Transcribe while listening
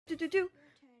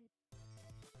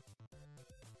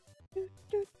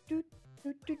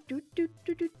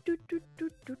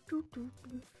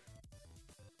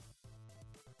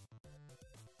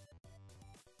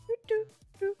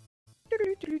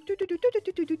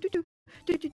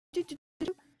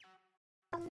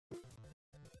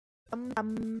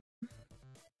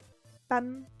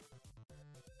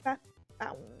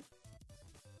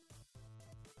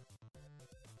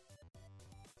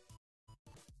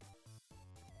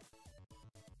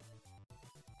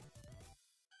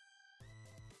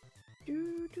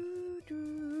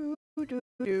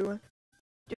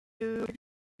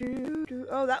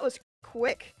Oh, that was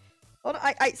quick. Hold on,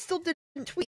 I still didn't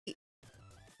tweet.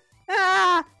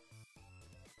 Ah!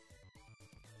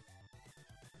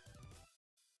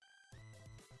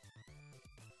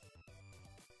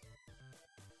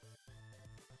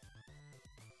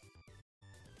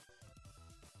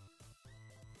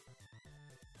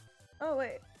 Oh,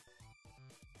 wait.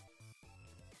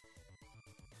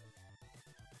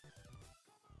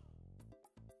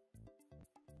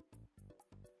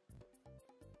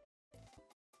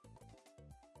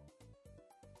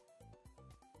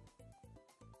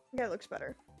 Yeah, it looks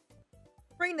better.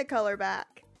 Bring the color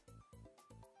back.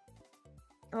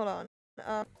 Hold on.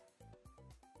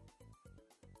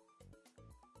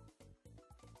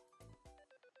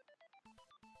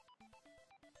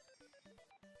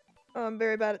 Oh, I'm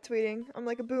very bad at tweeting. I'm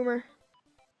like a boomer.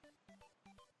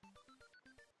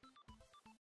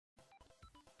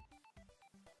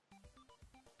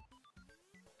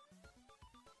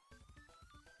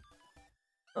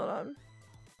 Hold on.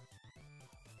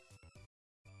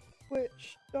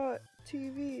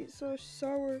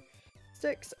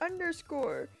 Twitch.tv/sour6_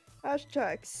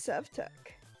 #SevTech.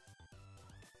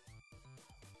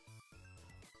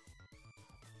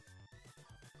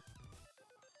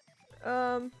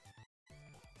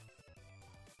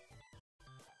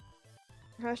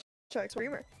 Hashtag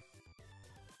streamer.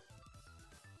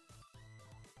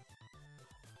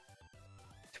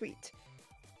 Tweet.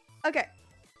 Okay.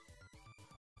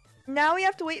 Now we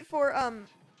have to wait for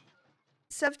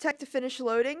SevTech to finish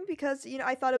loading because, you know,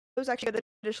 I thought it was actually going to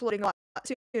finish loading a lot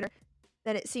sooner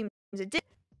than it seems it did.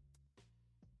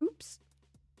 Oops.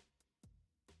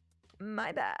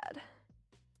 My bad.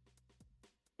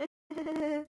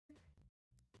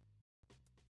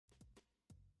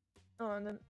 Oh, and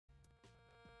then...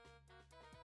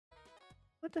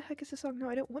 What the heck is this song? No,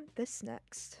 I don't want this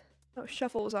next. Oh,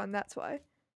 Shuffle was on, that's why.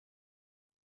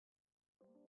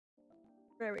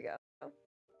 There we go.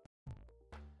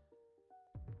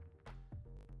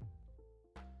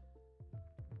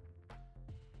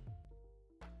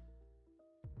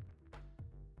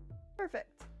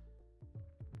 Perfect.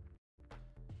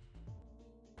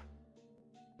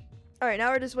 Alright,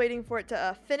 now we're just waiting for it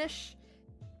to finish.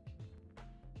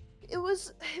 It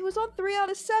was on 3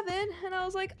 out of 7, and I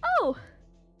was like, oh,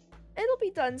 it'll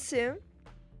be done soon.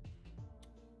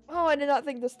 Oh, I did not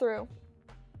think this through.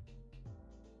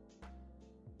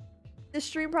 This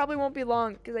stream probably won't be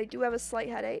long, because I do have a slight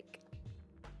headache.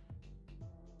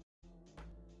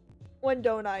 When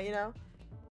don't I, you know?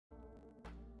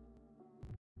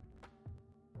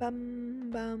 Bum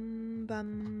bum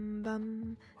bum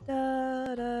bum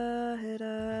da da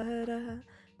da da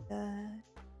da.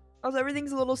 Also,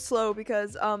 everything's a little slow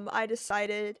because I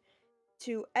decided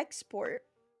to export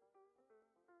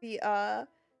the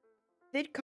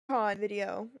VidCon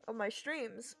video of my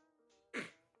streams.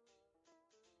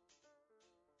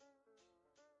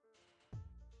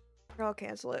 I'll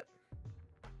cancel it.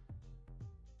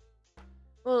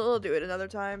 We'll do it another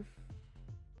time.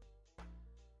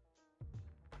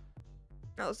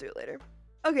 No, let's do it later.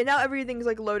 Okay, now everything's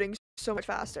like loading so much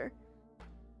faster.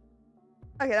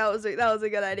 Okay, that was a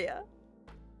good idea.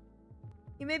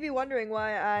 You may be wondering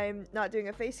why I'm not doing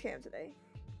a face cam today.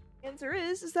 The answer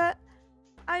is that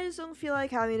I just don't feel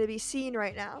like having to be seen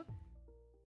right now.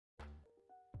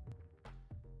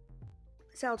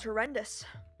 Sounds horrendous.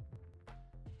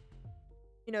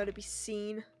 You know, to be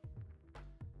seen.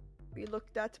 Be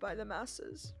looked at by the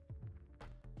masses.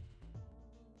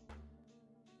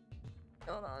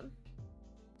 Hold on.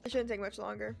 It shouldn't take much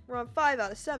longer. We're on 5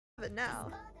 out of 7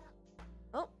 now.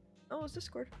 Oh, it's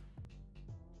Discord.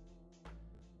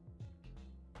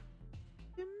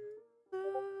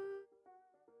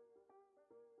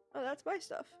 Oh, that's my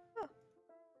stuff. Oh.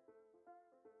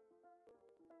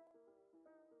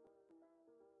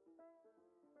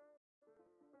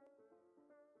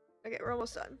 Okay, we're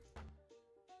almost done.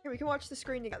 Here, we can watch the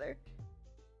screen together.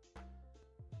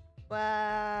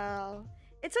 Wow.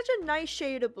 It's such a nice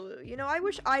shade of blue. You know, I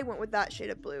wish I went with that shade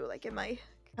of blue, like in my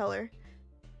color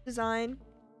design.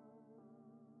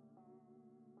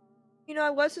 You know, I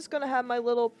was just gonna have my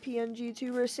little PNG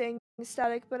tuber saying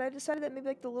static, but I decided that maybe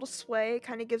like the little sway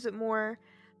kind of gives it more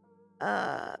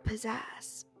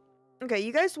pizzazz. Okay,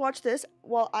 you guys watch this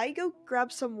while I go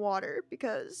grab some water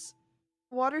because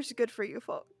water's good for you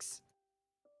folks.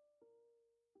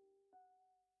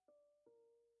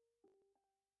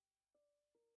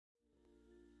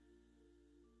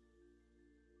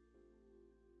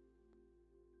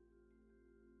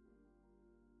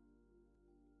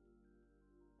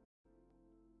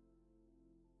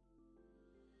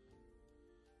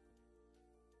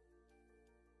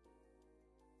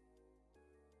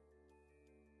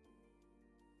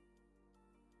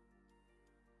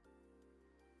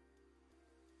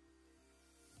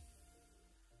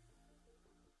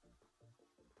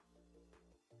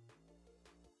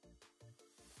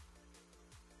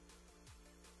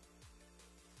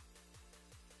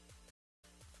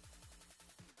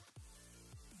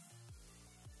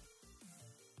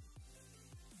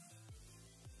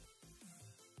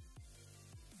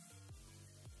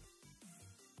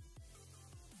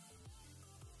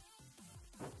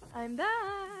 I'm back!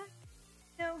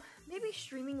 You know, maybe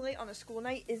streaming late on a school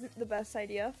night isn't the best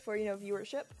idea for, you know,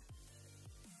 viewership.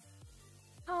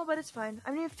 Oh, but it's fine.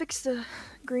 I'm gonna fix the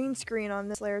green screen on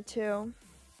this layer too.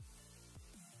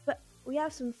 But we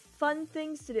have some fun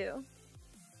things to do.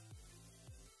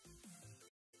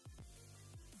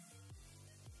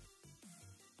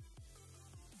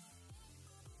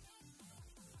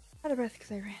 Out of breath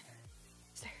because I ran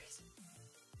stairs.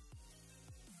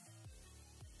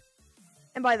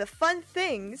 And by the fun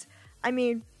things, I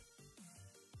mean,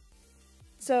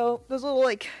 so those little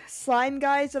like slime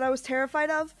guys that I was terrified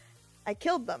of, I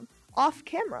killed them off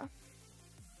camera.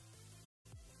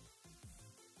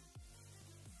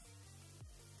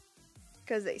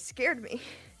 Because they scared me.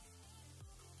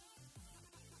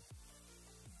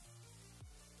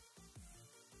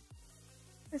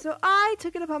 And so I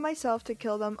took it upon myself to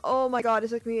kill them. Oh my god, it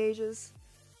took me ages.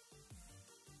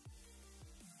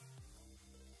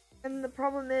 And the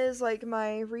problem is, like,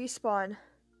 my respawn,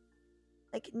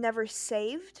 like, never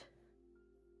saved.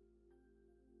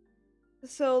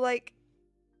 So, like,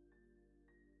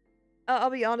 I'll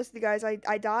be honest with you guys,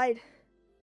 I died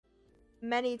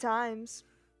many times.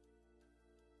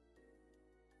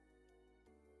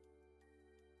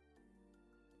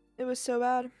 It was so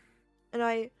bad. And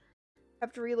I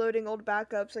kept reloading old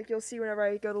backups, like you'll see whenever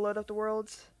I go to load up the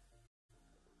worlds.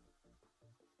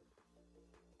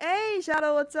 Hey,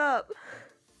 Shadow, what's up?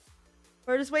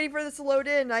 We're just waiting for this to load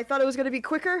in. I thought it was gonna be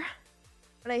quicker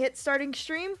when I hit starting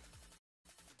stream.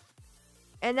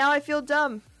 And now I feel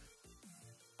dumb.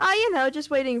 You know, just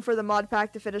waiting for the mod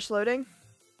pack to finish loading.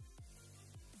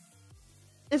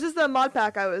 This is the mod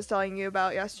pack I was telling you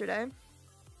about yesterday.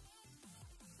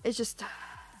 It's just...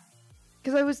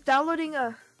 because I was downloading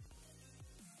a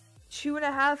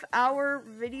 2.5 hour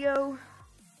video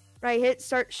when I hit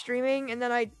start streaming, and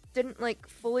then I didn't like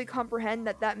fully comprehend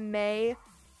that that may,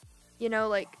 you know,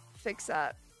 like fix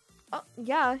that. Oh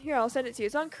yeah, here, I'll send it to you.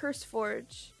 It's on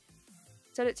CurseForge.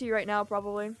 Send it to you right now,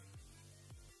 probably.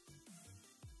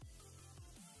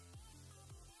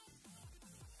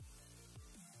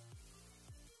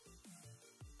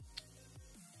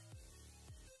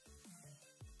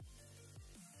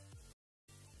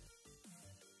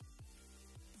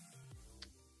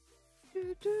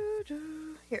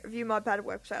 Here, view modpad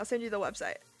website. I'll send you the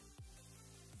website.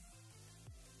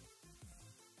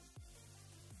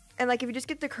 And like, if you just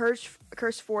get the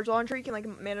CurseForge launcher, you can like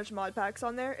manage mod packs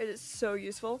on there. It is so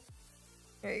useful.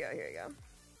 Here you go. Here you go.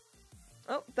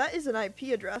 Oh, that is an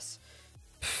IP address.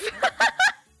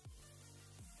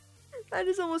 I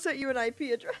just almost sent you an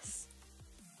IP address.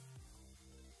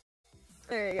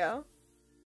 There you go.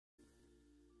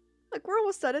 Look, we're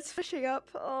almost done. It's finishing up.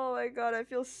 Oh my god, I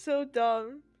feel so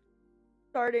dumb.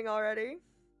 Starting already.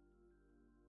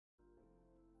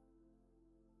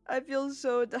 I feel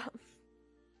so dumb.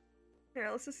 Here,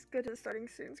 let's just go to the starting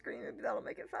soon screen. Maybe that'll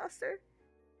make it faster.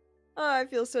 Oh, I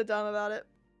feel so dumb about it.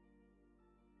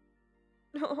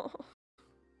 No.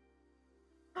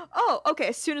 Oh, okay.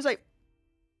 As soon as I...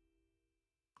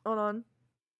 hold on.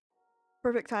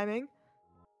 Perfect timing.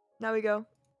 Now we go.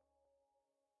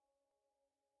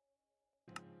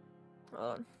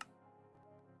 Hold on.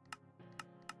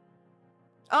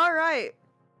 Alright.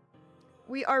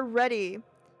 We are ready.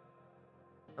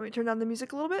 Let me turn down the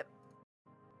music a little bit.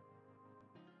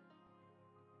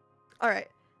 Alright.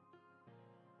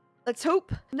 Let's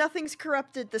hope nothing's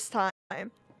corrupted this time.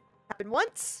 Happened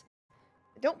once.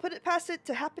 Don't put it past it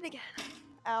to happen again.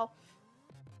 Ow.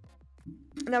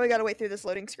 Now we gotta wait through this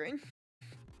loading screen.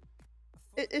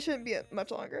 It shouldn't be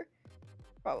much longer.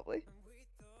 Probably.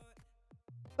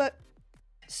 But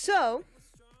So,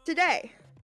 today,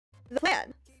 the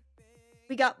plan.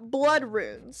 We got blood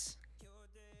runes.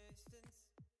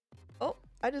 Oh,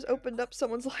 I just opened up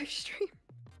someone's live stream.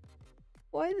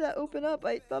 Why did that open up?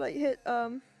 I thought I hit,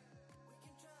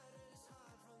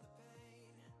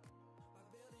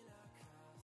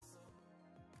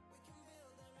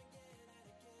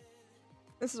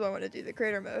 This is what I want to do, the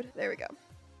creator mode. There we go.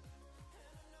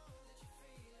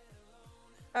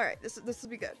 Alright, this will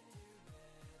be good.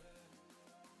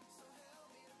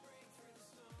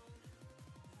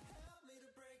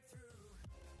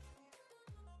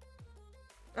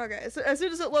 Okay, so as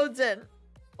soon as it loads in,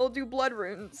 we'll do blood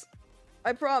runes.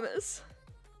 I promise.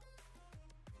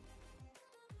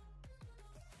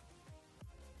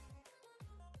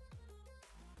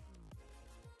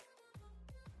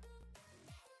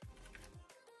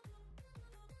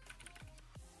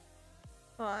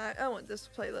 Oh, I want this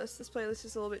playlist. This playlist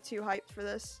is a little bit too hyped for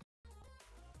this.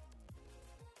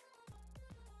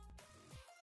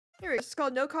 Here we go. It's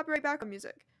called No Copyright Background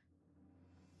Music.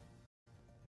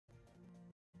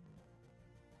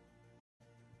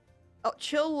 Oh,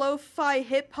 chill lo-fi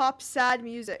hip-hop sad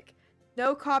music.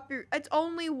 No copy. It's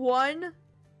only one?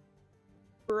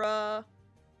 Bruh.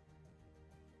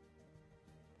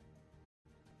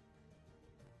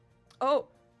 Oh.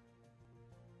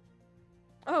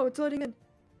 Oh, it's loading in.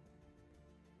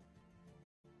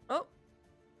 Oh.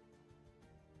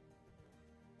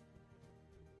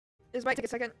 This might take a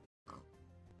second.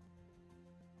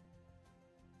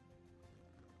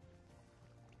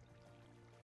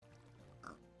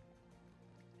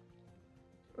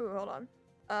 Ooh, hold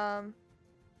on.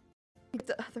 Get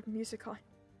the other music on.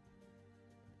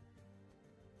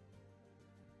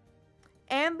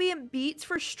 Ambient beats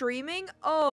for streaming?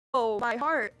 Oh, my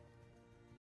heart.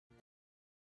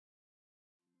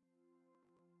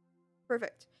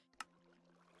 Perfect.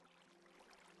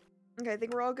 Okay, I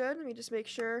think we're all good. Let me just make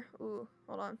sure. Ooh,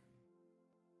 hold on.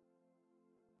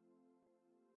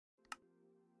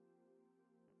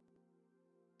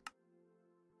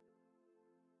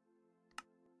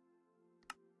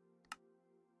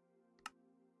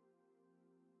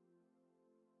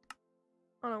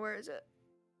 Oh no, where is it?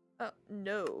 Oh,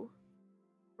 no.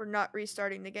 We're not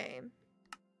restarting the game.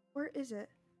 Where is it?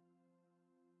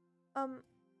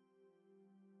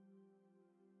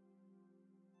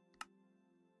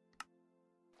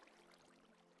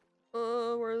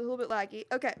 We're a little bit laggy.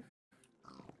 Okay.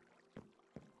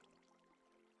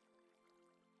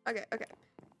 Okay.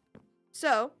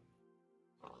 So,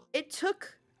 it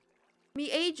took me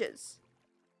ages.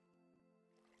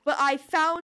 But I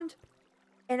found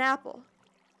an apple.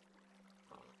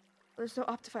 There's no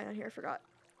Optifine on here, I forgot.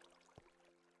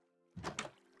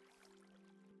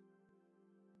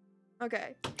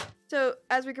 Okay. So,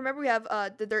 as we can remember, we have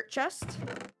the dirt chest.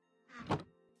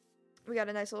 We got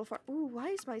a nice little farm. Ooh, why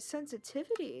is my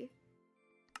sensitivity?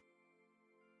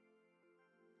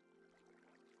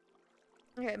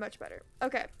 Okay, much better.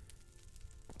 Okay.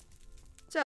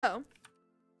 So.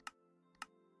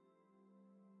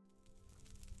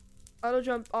 Auto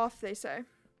jump off, they say.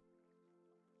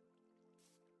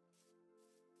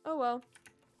 Oh well.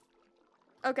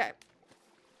 Okay.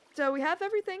 So we have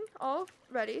everything all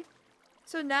ready.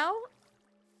 So now...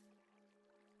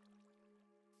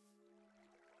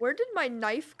 Where did my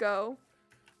knife go?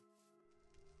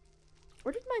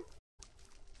 Where did my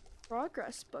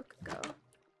progress book go?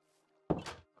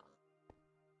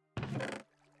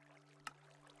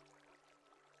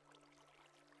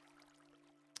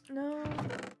 No.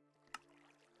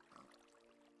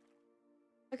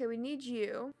 Okay, we need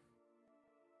you.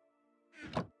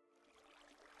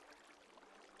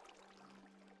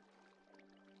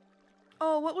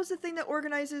 Oh, what was the thing that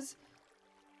organizes...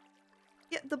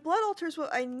 Yeah, the blood altar is what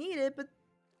I needed, but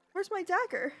where's my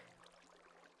dagger?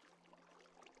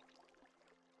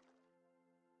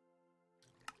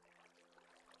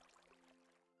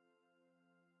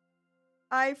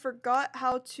 I forgot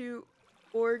how to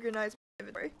organize my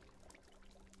inventory.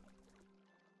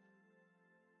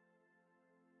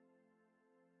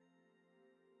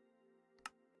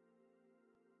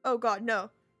 Oh god, no.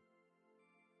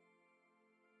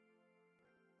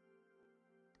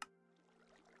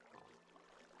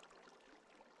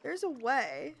 There's a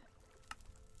way.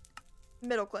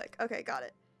 Middle click. Okay, got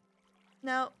it.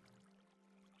 Now,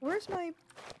 where's my...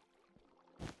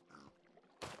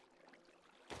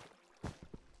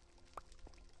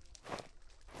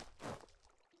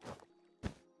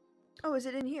 Oh, is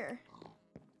it in here?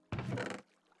 I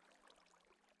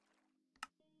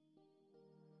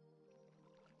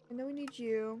know we need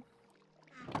you.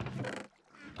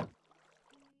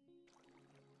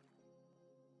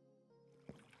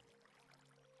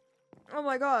 Oh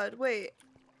my god, wait.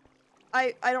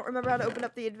 I don't remember how to open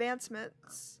up the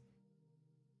advancements.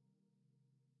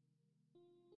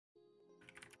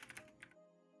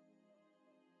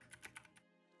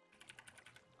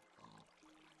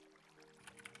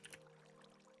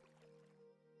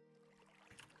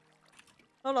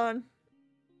 Hold on.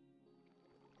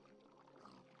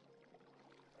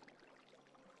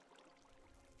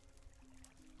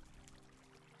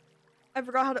 I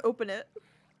forgot how to open it.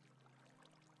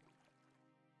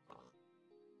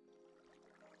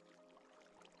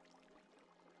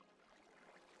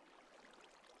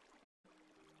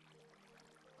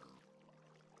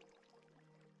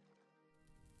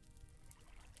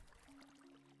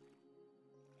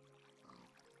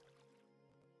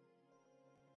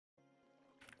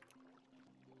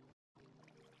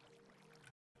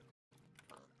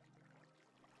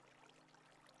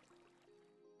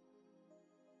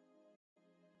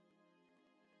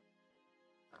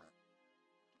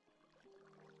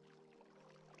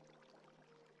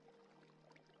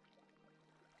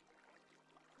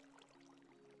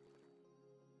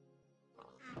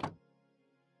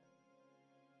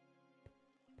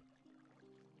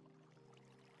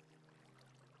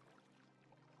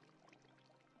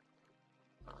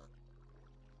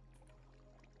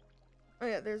 Oh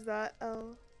yeah, there's that.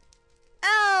 L.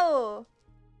 L!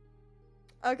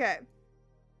 Okay.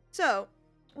 So,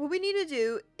 what we need to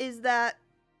do is that...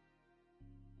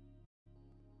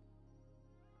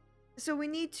 So we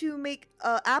need to make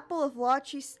an apple of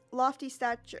lofty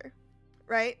stature,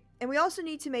 right? And we also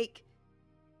need to make...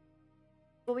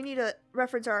 Well, we need to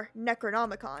reference our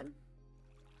Necronomicon.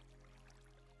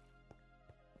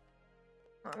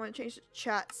 I want to change the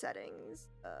chat settings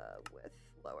with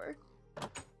lower.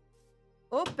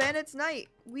 Oh, Bandit's night.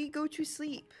 We go to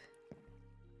sleep.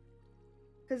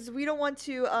 Because we don't want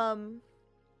to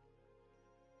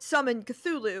summon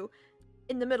Cthulhu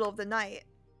in the middle of the night.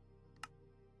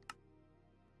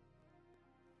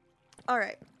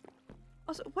 Alright.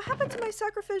 Also, what happened to my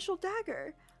sacrificial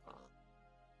dagger?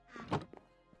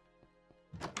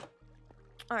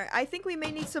 Alright, I think we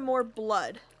may need some more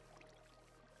blood.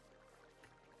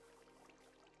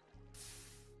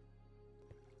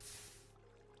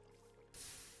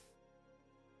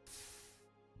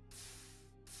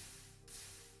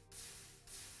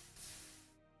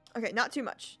 Okay, not too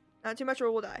much. Not too much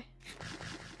or we'll die.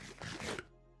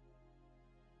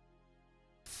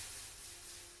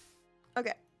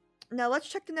 Okay. Now let's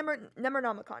check the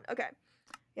Necronomicon. Okay.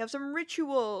 We have some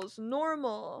rituals.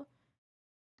 Normal.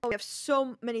 Oh, we have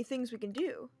so many things we can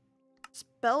do.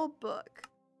 Spell book.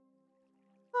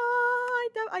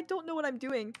 I don't know what I'm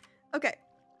doing. Okay.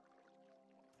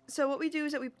 So what we do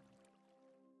is that we...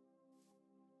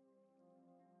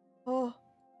 Oh.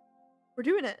 We're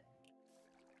doing it.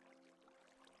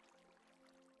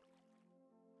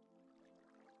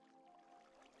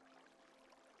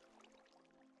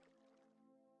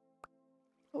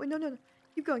 Oh, wait, no, no, no.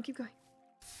 Keep going, keep going.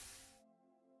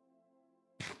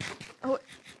 Oh,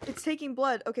 it's taking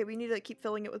blood. Okay, we need to keep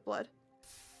filling it with blood.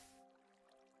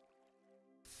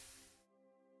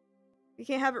 We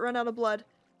can't have it run out of blood.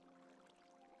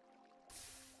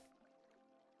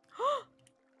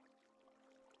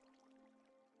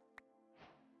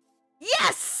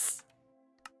 Yes!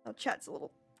 Oh, chat's a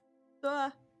little...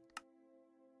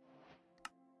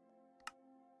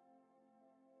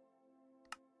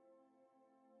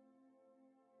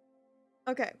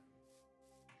 Okay.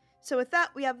 So with that,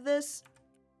 we have this.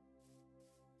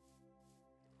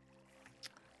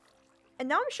 And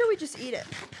now I'm sure we just eat it.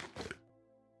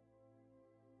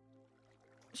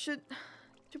 Should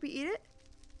we eat it?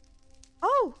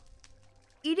 Oh!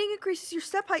 Eating increases your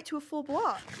step height to a full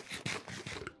block.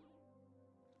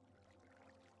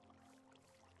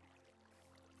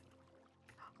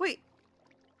 Wait.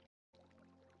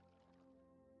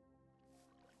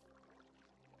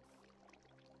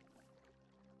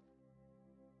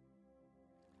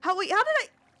 How did I...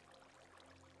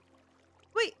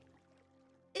 Wait.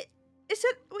 It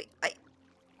said... Wait,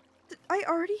 I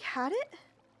already had it?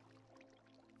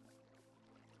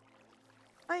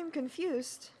 I am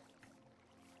confused.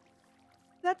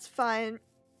 That's fine.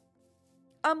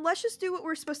 Let's just do what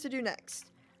we're supposed to do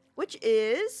next. Which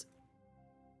is...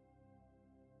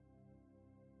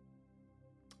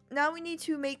 Now we need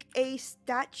to make a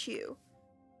statue.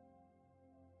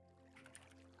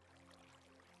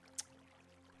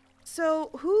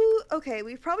 So, who... Okay,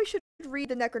 we probably should read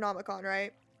the Necronomicon,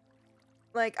 right?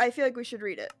 Like, I feel like we should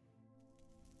read it.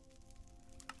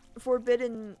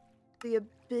 Forbidden... The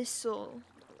Abyssal...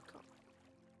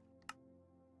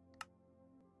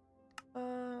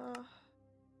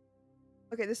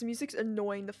 Okay, this music's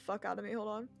annoying the fuck out of me. Hold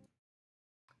on.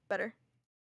 better.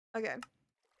 Okay.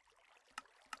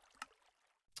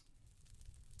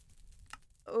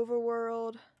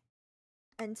 Overworld.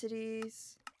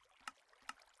 Entities.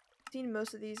 Seen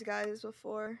most of these guys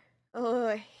before. Oh,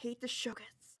 I hate the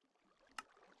shoguns.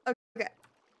 Okay.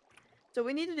 So what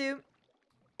we need to do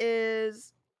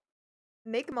is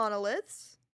make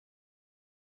monoliths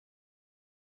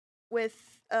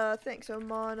with thing. So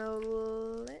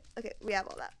monolith. Okay, we have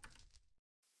all that.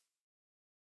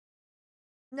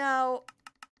 Now,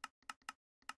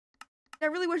 I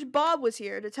really wish Bob was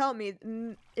here to tell me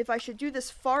if I should do this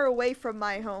far away from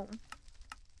my home.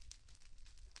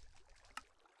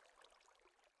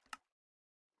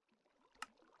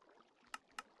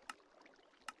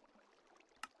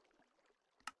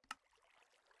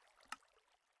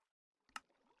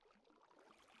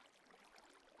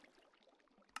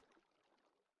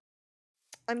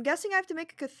 I'm guessing I have to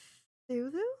make a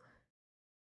Cthulhu?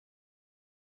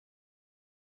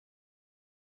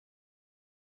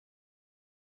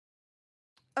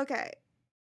 Okay.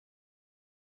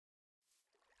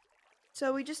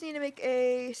 So we just need to make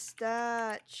a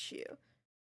statue.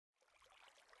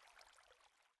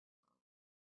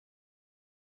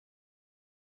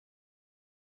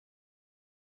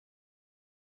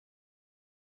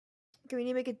 Okay, we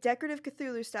need to make a decorative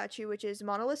Cthulhu statue, which is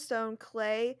monolith stone,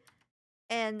 clay,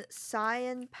 and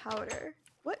cyan powder.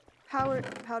 What powder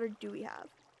do we have?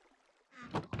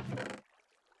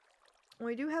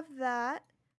 We do have that.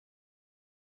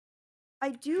 I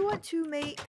do want to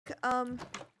make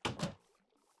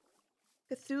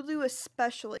Cthulhu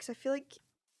especially, because I feel like,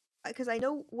 because I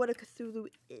know what a Cthulhu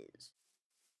is.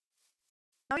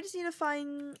 Now we just need to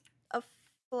find a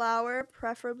flower,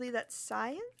 preferably that's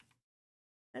cyan.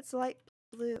 That's light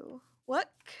blue.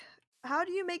 What? How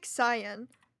do you make cyan?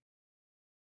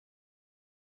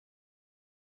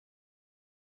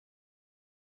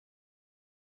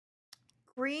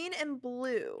 Green and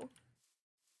blue.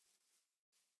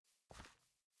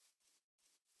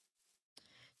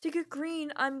 To get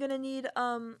green, I'm gonna need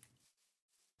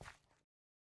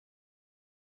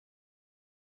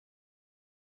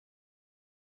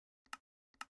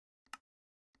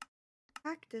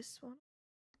cactus one.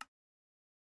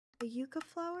 A yucca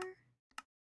flower?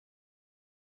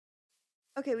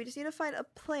 Okay, we just need to find a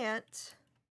plant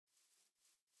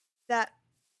that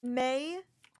may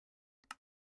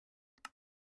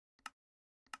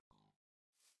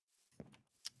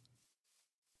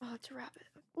oh, it's a rabbit.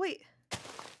 Wait.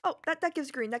 Oh, that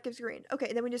gives green. That gives green.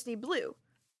 Okay, then we just need blue.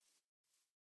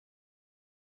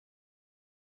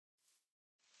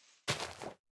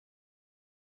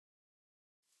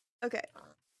 Okay.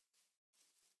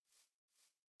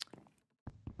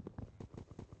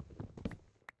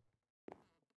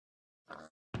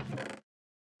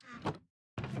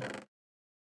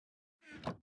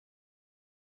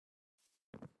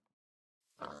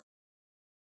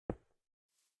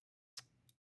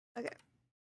 Okay.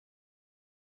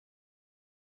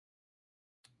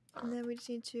 And then we just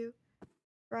need to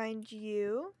grind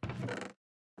you. And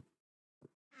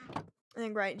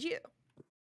then grind you.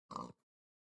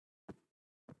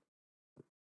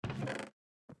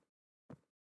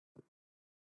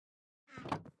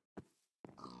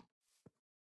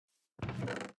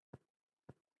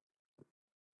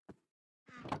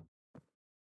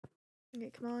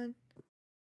 Okay, come on.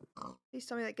 Please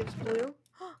tell me that gives blue.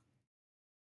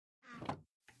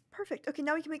 Perfect. Okay,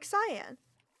 now we can make cyan.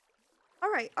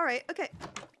 Alright, okay.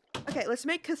 Okay, let's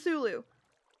make Cthulhu.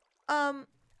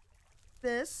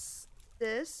 This.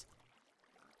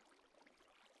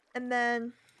 And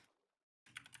then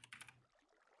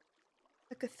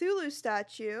a Cthulhu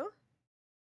statue.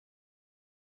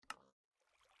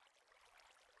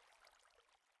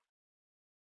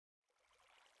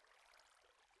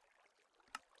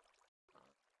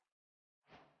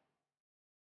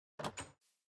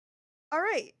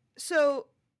 Alright, so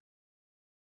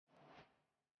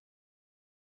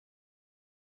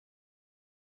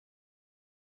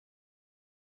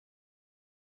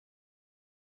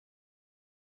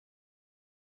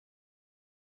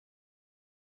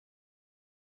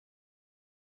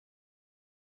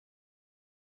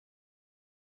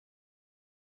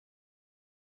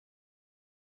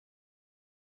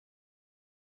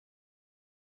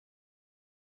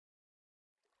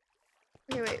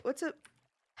okay, wait, what's a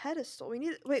pedestal? We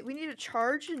need to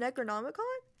charge a Necronomicon?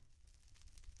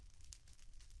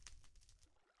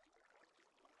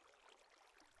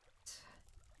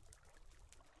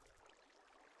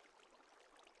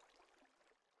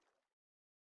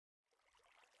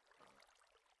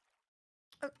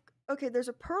 Okay, there's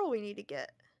a pearl we need to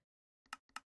get.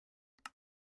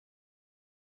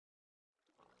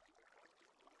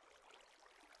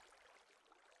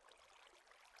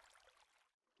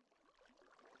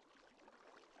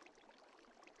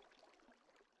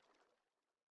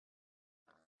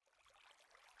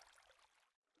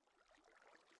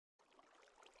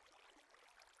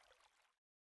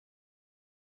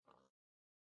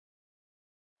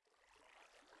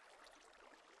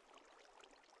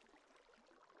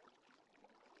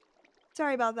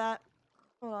 Sorry about that.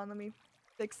 Hold on, let me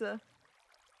fix the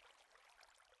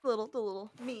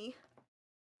little me.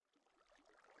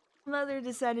 Mother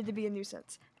decided to be a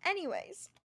nuisance. Anyways.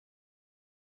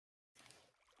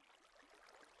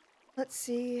 Let's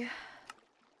see.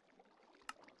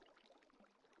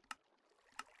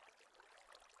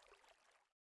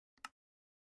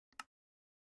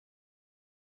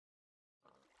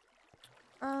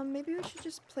 Maybe we should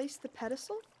just place the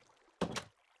pedestal?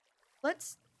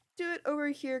 Let's do it over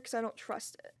here because I don't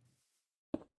trust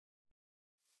it.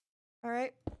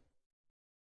 Alright.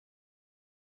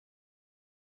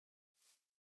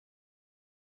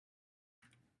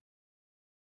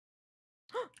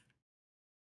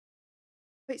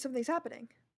 Wait, something's happening.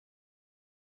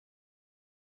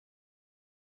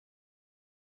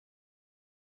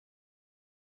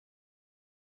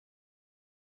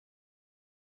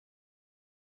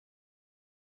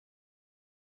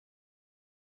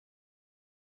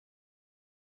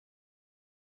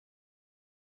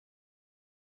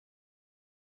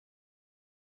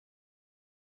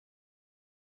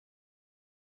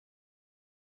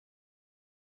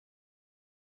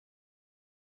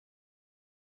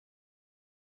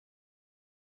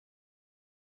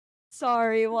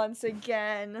 Sorry once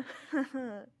again.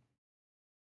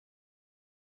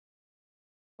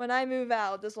 When I move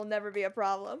out, this will never be a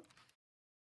problem.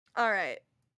 Alright.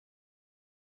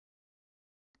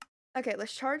 Okay,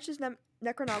 let's charge this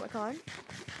Necronomicon.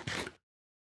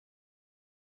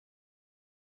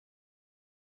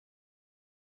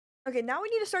 Okay, now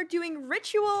we need to start doing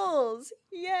rituals!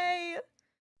 Yay!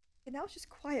 Okay, now it's just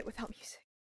quiet without music.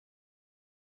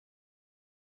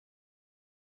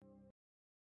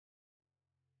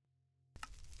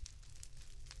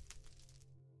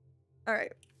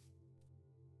 Alright.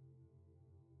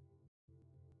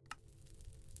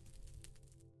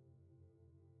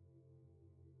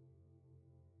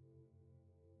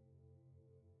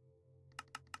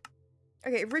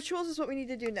 Okay, rituals is what we need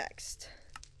to do next.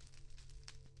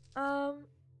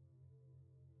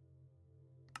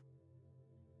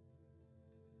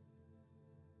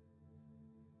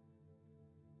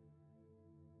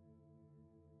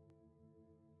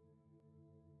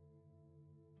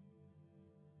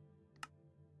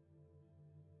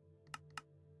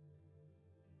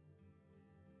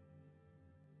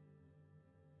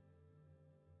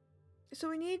 So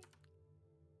we need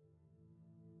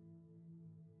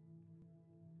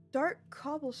dark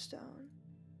cobblestone.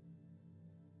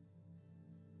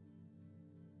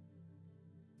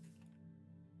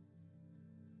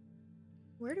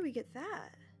 Where do we get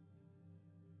that?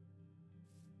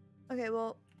 Okay,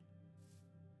 well,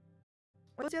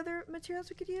 what's the other materials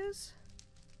we could use?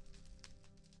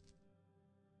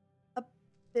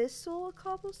 Abyssal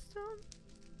cobblestone?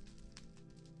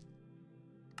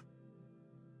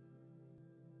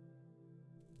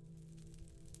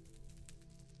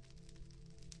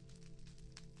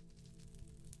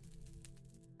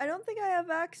 I don't think I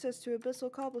have access to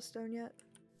abyssal cobblestone yet.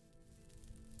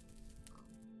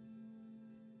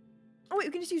 Oh wait,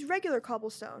 we can just use regular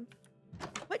cobblestone,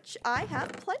 which I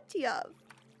have plenty of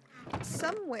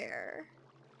somewhere.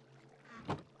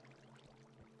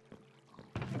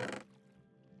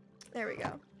 There we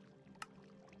go.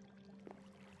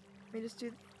 Let me just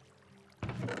do.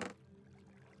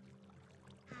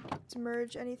 Let's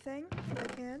merge anything if I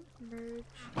can. Merge.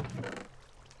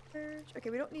 Merge.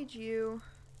 Okay, we don't need you.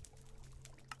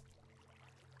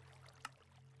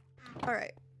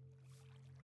 Alright.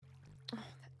 Oh,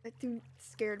 that thing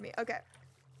scared me. Okay.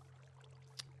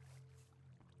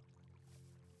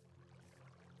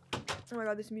 Oh my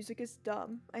god, this music is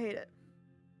dumb. I hate it.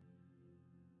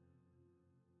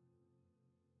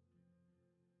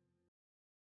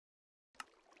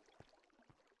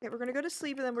 Okay, we're gonna go to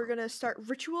sleep and then we're gonna start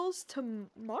rituals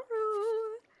tomorrow.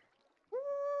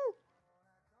 Woo!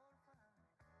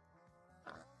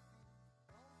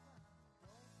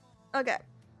 Okay.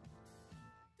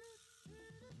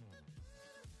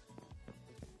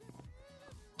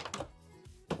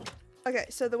 Okay,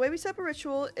 so the way we set up a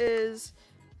ritual is...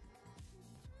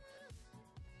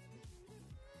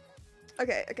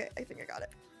 Okay, I think I got it.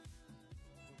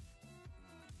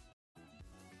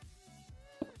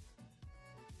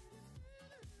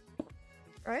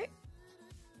 Right?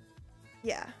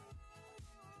 Yeah.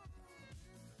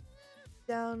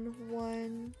 Down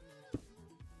one.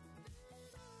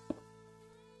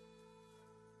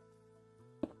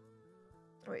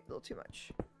 Oh, wait, a little too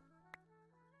much.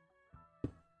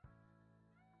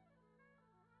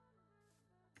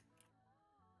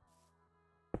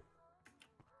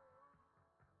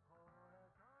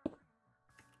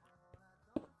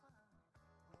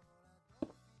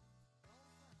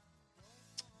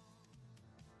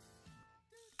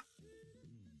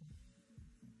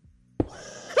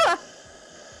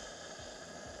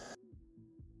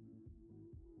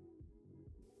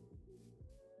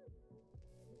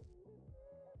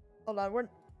 Hold on,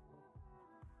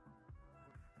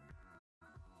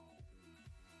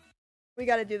 we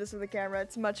gotta do this with the camera.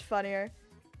 It's much funnier.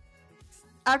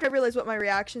 After I realized what my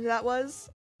reaction to that was.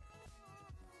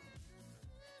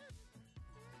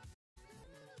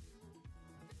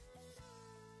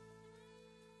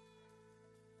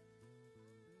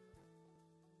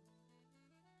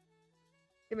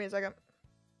 Give me a second.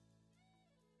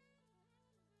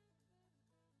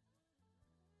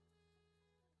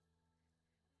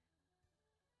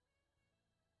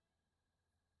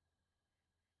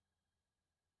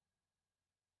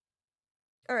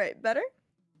 All right, better?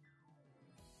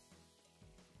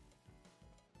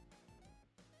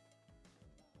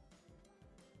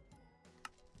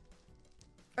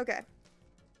 Okay.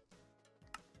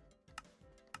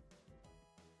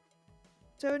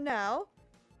 So now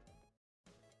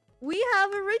we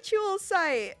have a ritual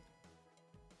site.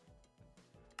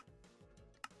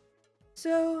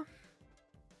 So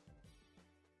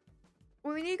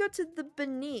we need to go to the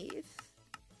beneath.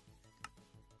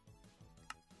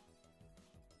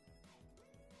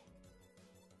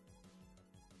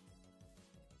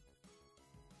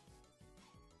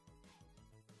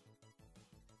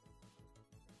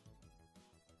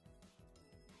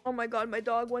 Oh my god, my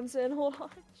dog wants in. Hold on.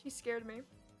 She scared me. I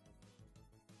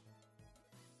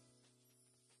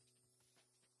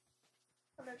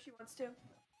don't know if she wants to.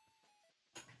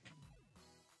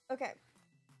 Okay.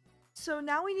 So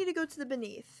now we need to go to the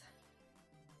beneath.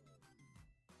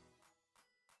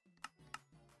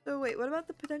 So wait, what about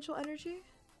the potential energy?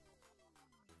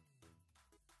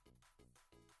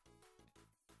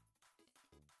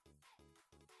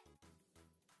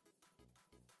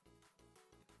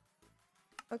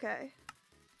 Okay.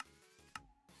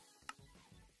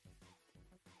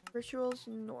 Rituals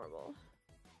normal.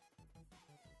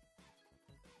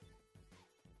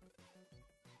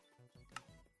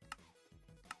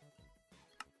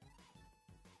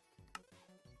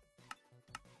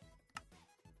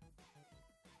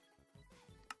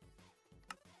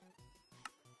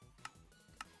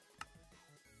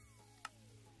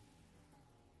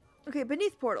 Okay,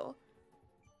 beneath portal.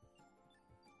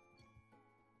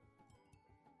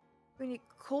 We need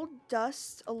cold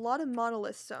dust, a lot of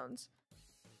monolith stones.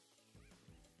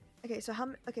 Okay, so how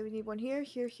many? Okay, we need one here,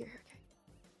 here, here.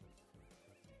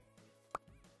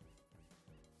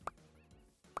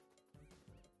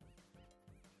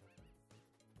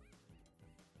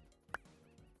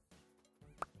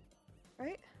 Okay.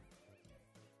 Right?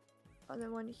 And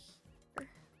then one here.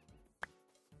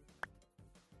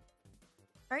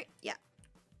 Alright, yeah.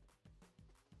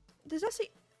 Does that say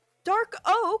dark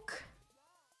oak?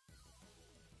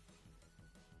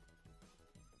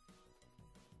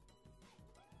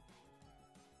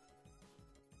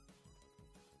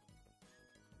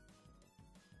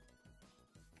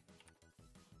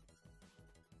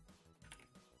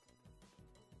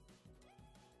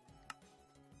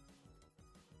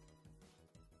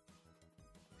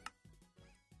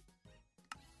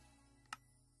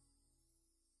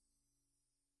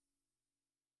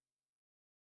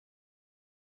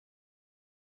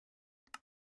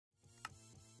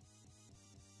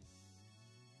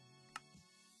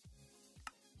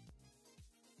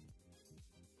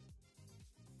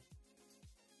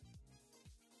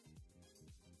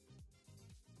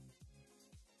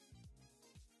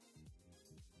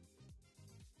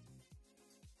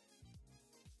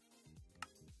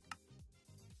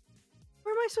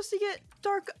 Where am I supposed to get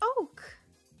dark oak?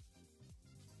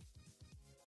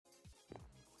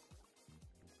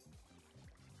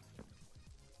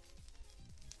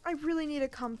 I really need a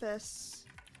compass.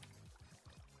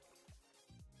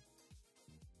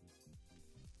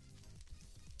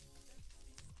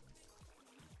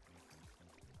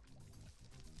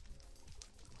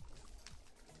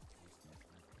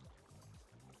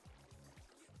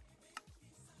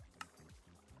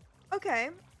 Okay.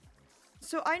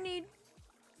 So I need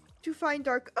to find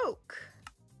dark oak.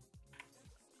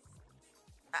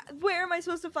 Where am I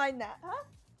supposed to find that, huh?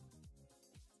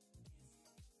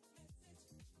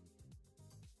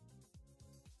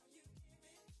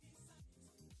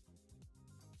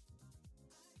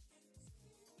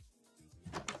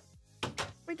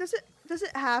 Wait, does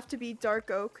it have to be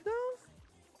dark oak though?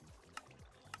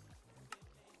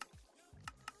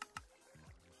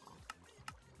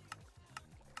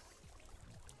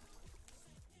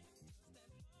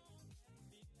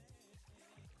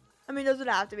 I mean, does it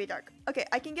have to be dark? Okay,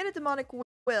 I can get a demonic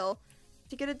will.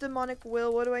 To get a demonic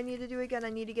will, what do I need to do again? I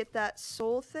need to get that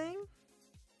soul thing.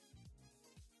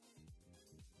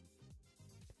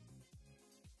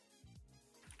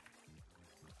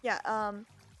 Yeah,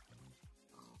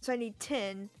 so I need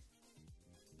tin.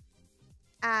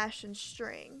 ash and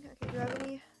string. Okay, do I have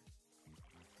any?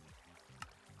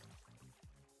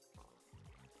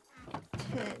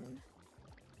 Tin.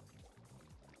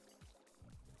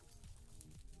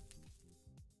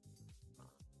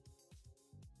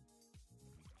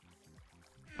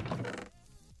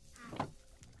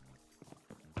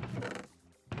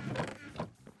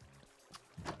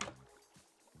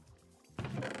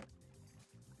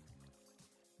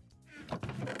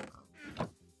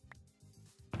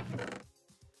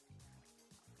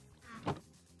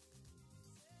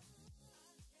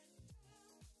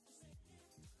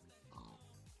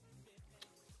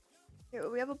 Here,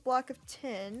 we have a block of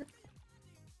tin.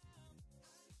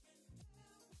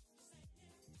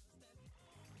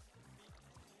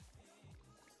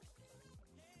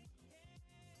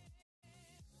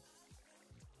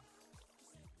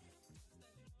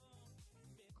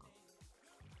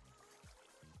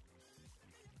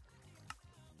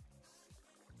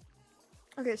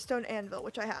 Okay, stone anvil,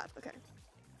 which I have. Okay.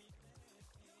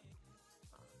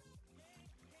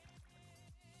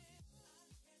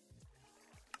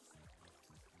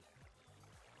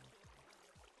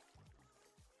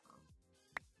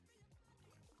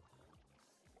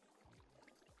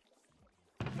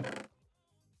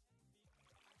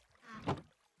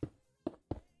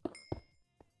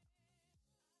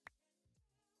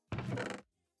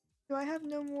 Do I have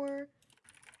no more?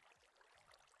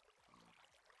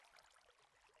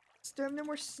 Do I have no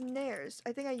more snares?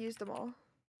 I think I used them all.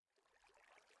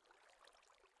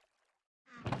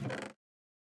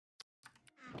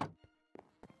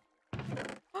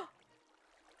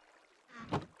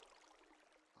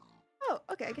 Oh,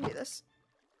 okay, I can do this.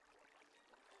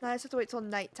 Now I just have to wait till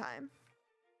nighttime.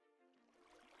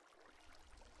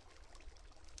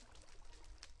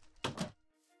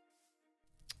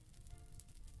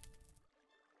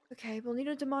 Okay, we'll need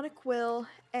a demonic will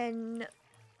and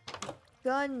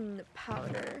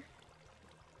gunpowder.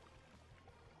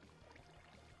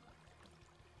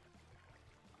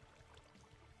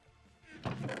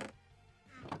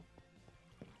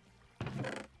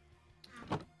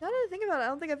 Now that I think about it, I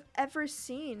don't think I've ever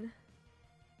seen.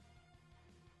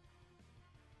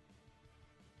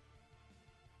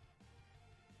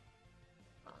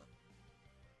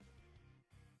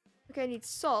 Okay, I need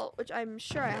salt, which I'm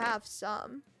sure I have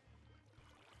some.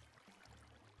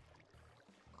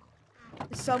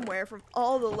 Somewhere from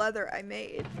all the leather I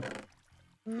made.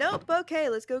 Nope, okay,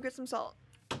 let's go get some salt.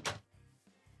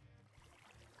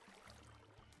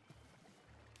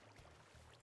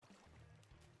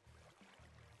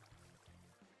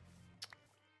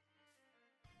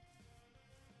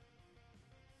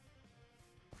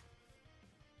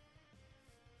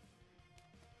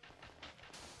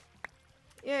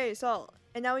 Yay, salt.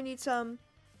 And now we need some...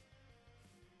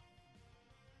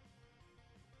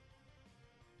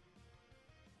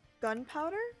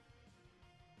 gunpowder?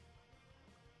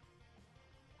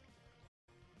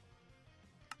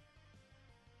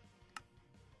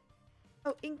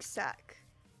 Oh, ink sac.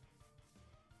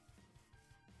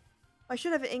 I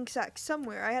should have an ink sac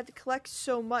somewhere. I had to collect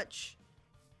so much.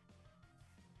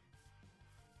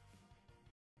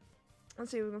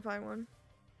 Let's see if we can find one.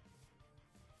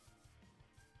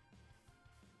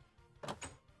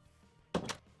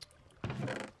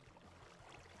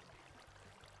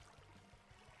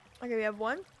 Okay, we have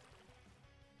one.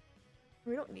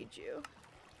 We don't need you.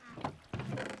 I'm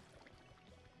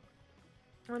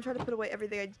gonna try to put away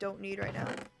everything I don't need right now.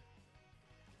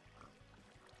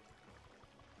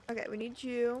 Okay, we need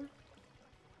you.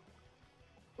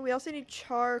 We also need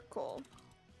charcoal.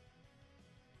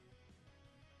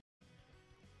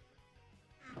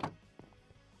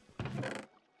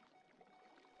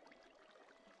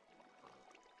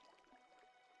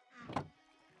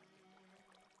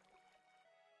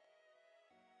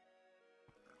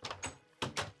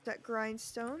 That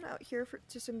grindstone out here for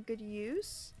to some good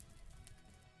use.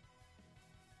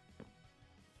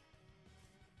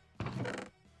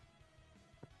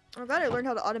 I'm glad I learned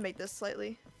how to automate this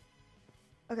slightly.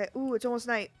 Okay, ooh, it's almost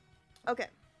night. Okay,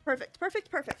 perfect,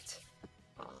 perfect, perfect.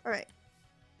 Alright.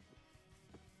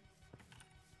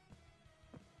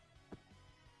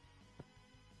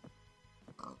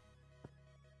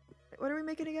 What are we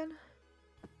making again?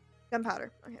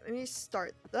 Gunpowder. Okay, let me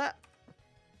start that.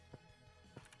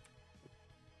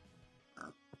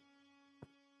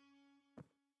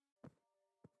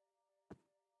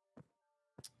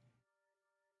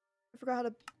 I forgot how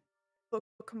to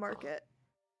bookmark it.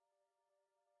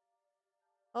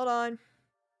 Hold on.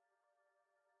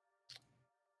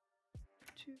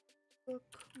 To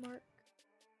bookmark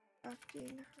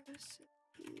crafting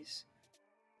recipes.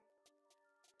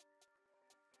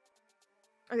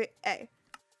 Okay, A.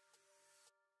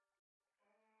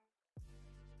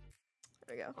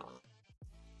 There we go.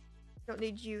 Don't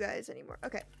need you guys anymore.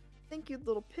 Okay. Thank you,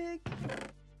 little pig.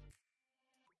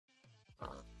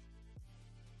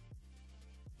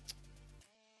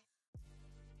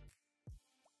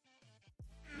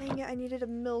 Dang it, I needed a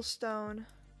millstone.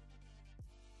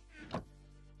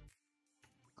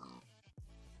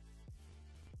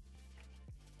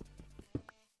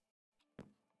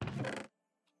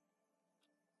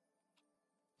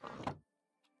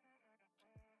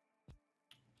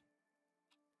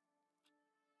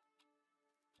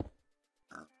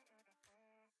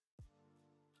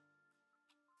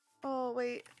 Oh,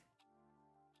 wait.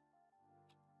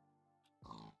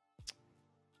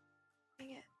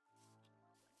 Dang it.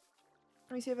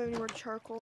 Let me see if I have any more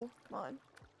charcoal. Come on.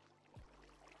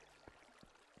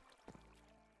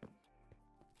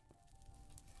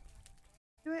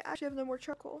 Do I actually have no more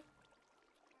charcoal?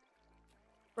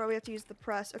 Bro, we have to use the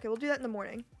press. Okay, we'll do that in the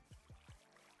morning.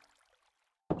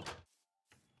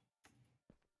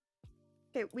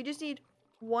 Okay, we just need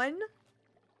one.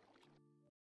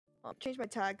 I'll change my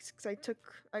tags because I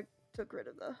took rid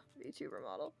of the VTuber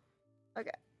model. Okay.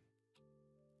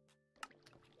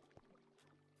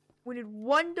 We need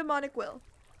one demonic will.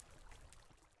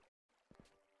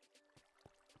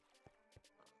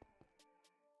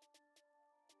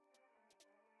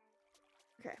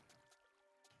 Okay.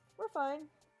 We're fine.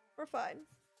 We're fine.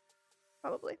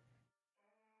 Probably.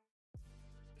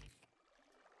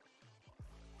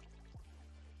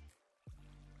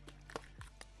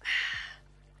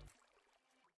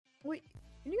 Wait,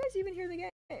 can you guys even hear the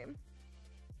game?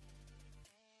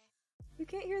 You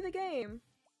can't hear the game.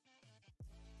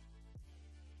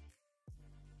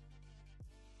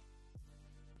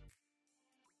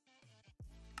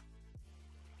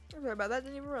 I'm sorry about that,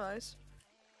 didn't even realize.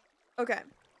 Okay.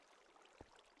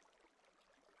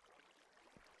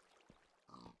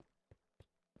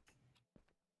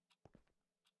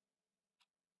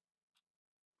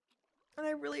 And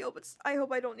I really hope I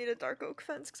hope I don't need a dark oak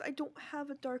fence, because I don't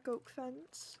have a dark oak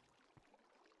fence.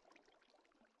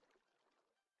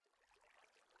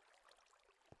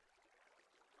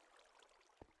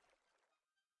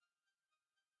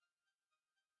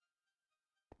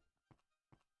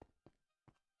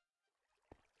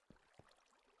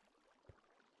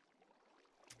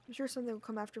 I'm sure something will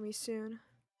come after me soon.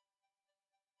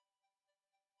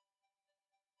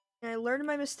 And I learned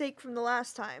my mistake from the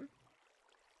last time.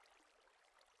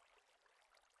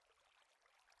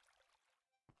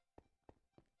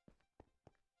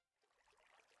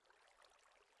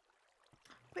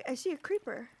 Wait, I see a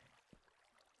creeper.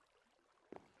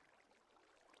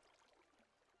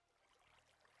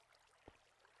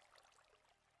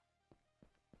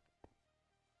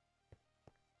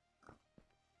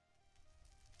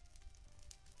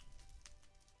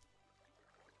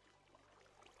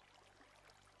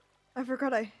 I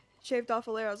forgot I shaved off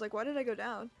a layer. I was like, why did I go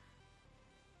down?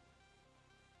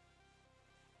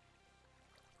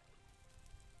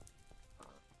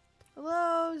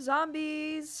 Hello,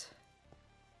 zombies!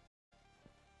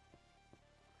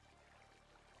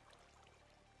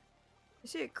 I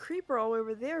see a creeper all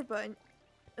over there, but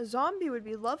a zombie would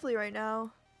be lovely right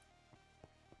now.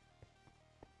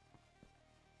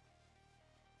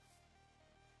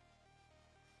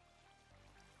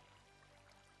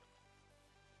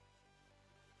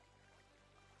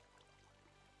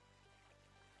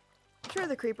 I'm sure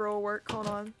the creeper will work. Hold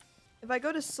on. If I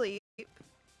go to sleep,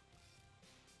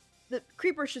 the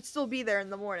creeper should still be there in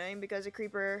the morning because a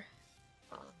creeper...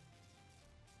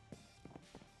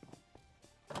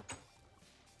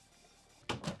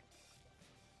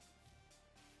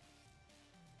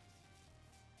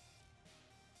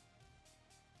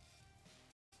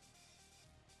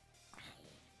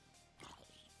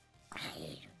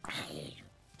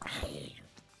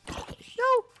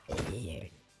 No!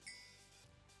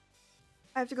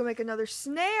 I have to go make another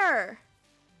snare!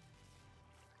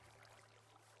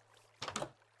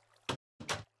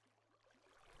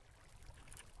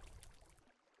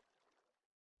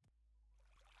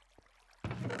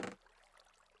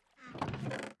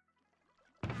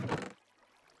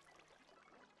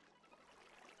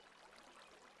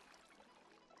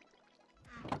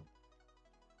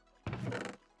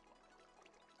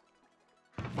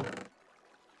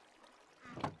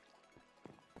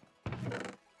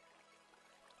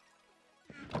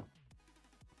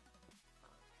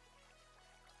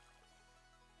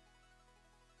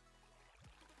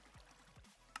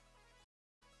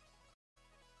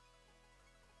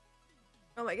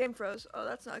 Oh, my game froze. Oh,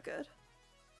 that's not good.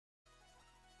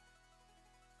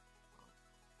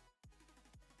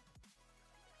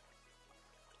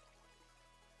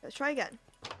 Let's try again.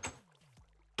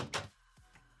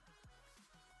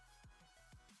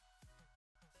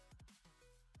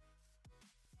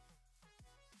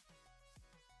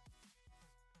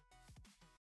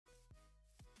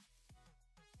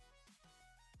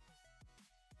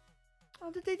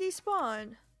 How did they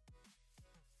despawn?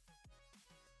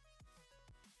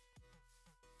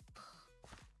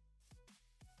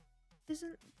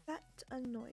 Isn't that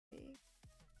annoying?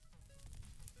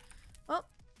 Well,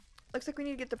 looks like we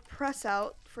need to get the press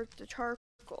out for the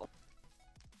charcoal.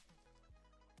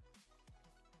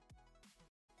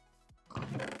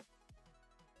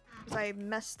 Because I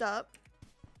messed up.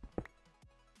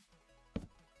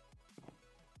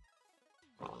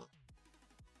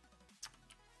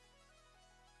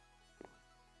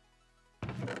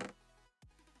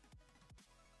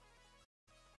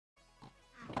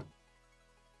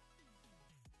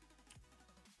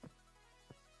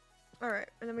 Alright,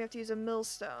 and then we have to use a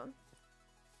millstone.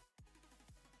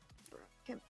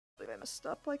 Can't believe I messed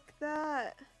up like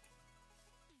that.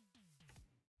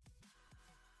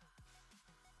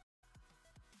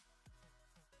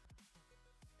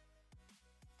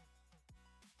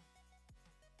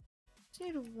 Just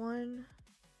need one.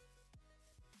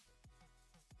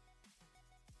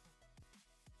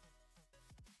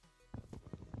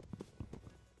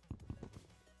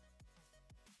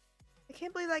 I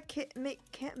can't believe I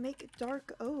can't make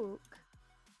dark oak.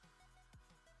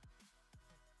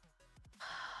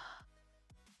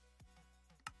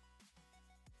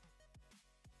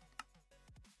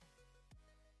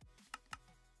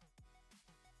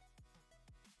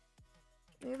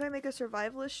 Maybe if I make a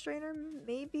survivalist strainer,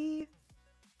 maybe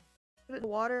put it in the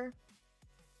water.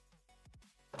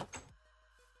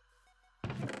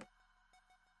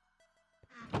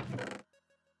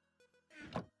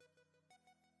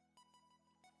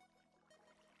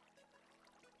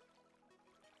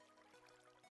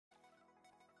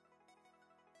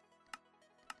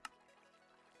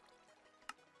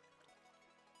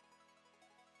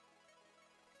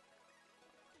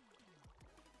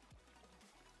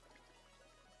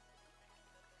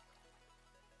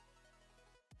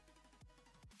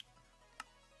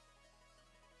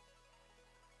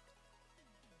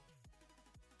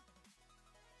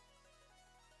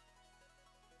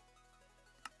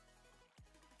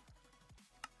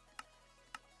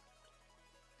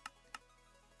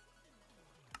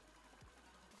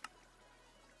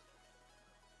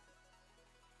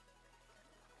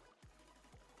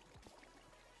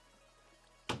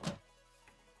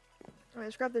 Alright,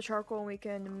 let's grab the charcoal and we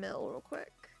can mill real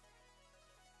quick.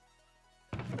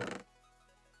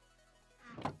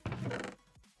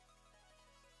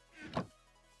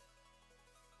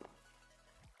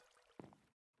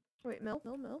 Wait, mill.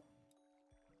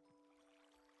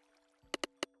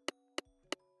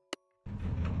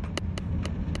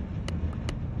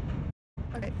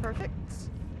 Okay, perfect.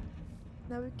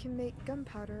 Now we can make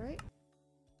gunpowder, right?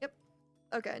 Yep.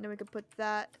 Okay, and then we can put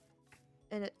that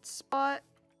in its spot.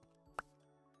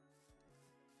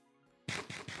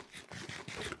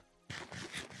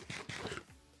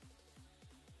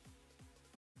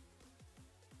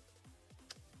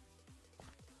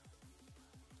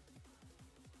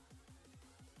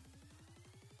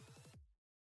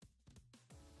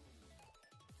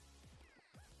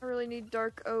 I really need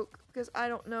dark oak because I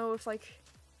don't know if, like,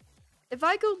 if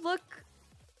I go look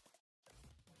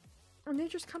on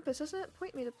Nature's Compass, doesn't it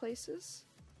point me to places?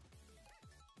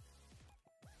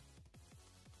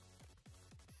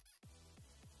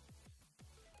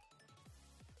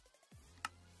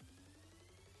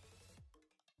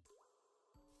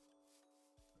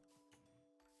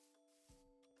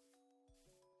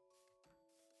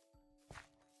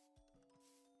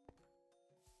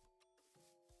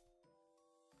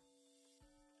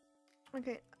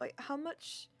 Okay, wait, how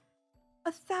much?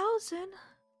 1,000?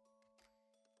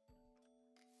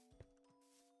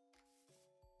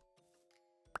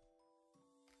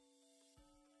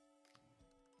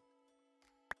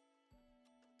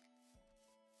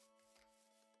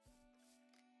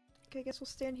 Okay, I guess we'll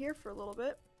stand here for a little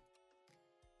bit.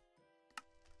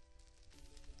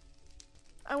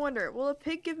 I wonder, will a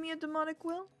pig give me a demonic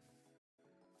will?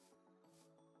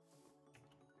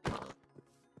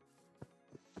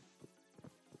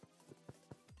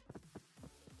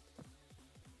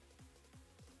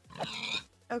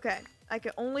 Okay, I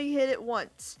can only hit it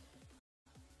once.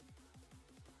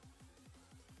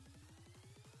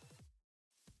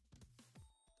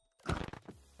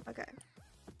 Okay.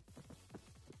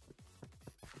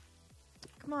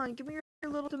 Come on, give me your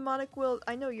little demonic will.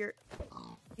 I know you've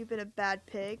been a bad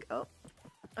pig. Oh.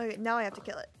 Okay, now I have to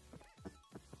kill it.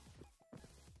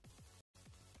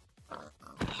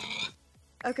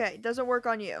 Okay, doesn't work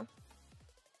on you.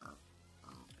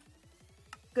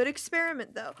 Good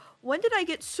experiment, though. When did I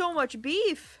get so much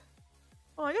beef?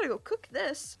 Oh, I gotta go cook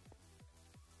this.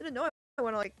 I didn't know I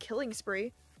went on, like, killing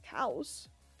spree. Cows.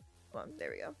 Come on, there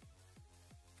we go.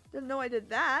 Didn't know I did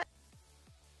that.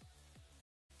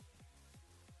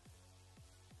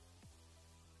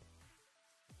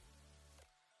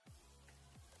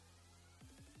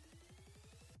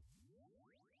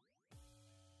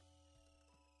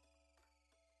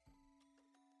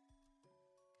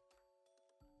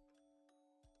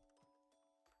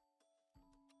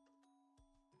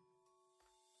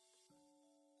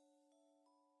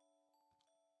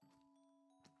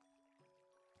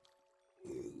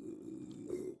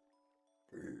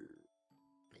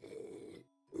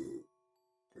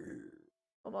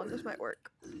 on, this might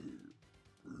work.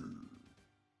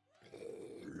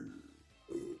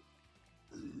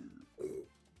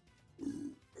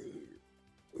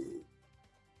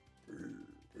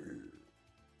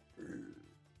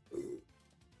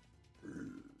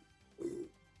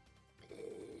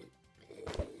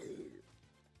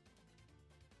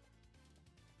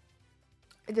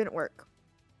 It didn't work.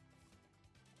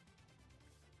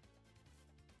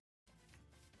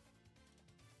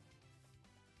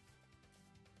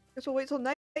 Guess we'll wait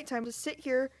till nighttime to sit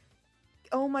here.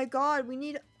 Oh my god, we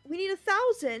need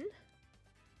 1,000.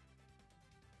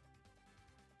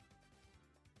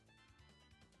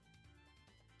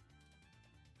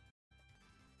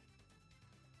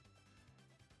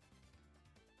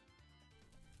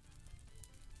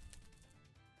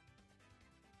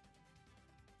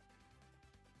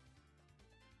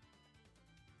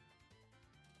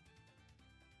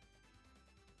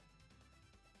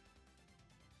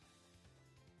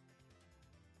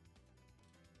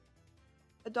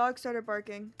 A dog started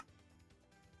barking.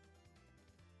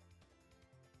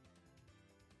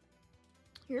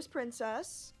 Here's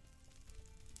Princess.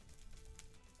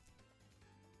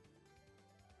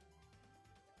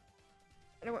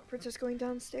 I don't want Princess going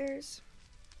downstairs.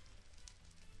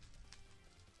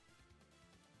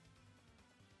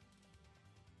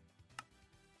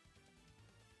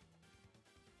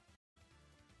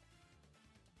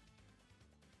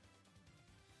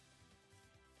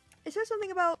 It said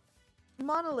something about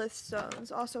monolith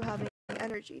stones also having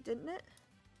energy, didn't it?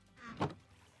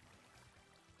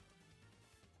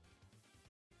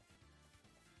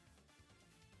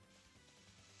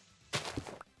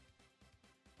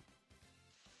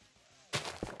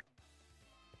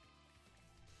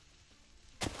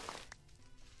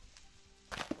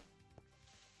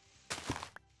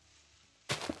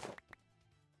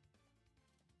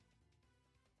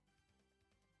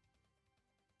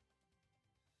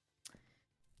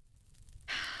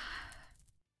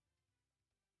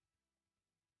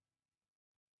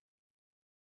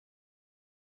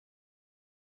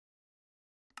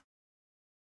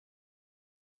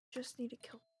 Just need to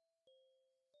kill.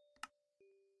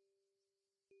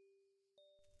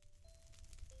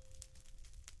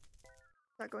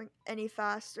 Not going any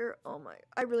faster. Oh my.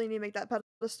 I really need to make that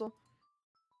pedestal.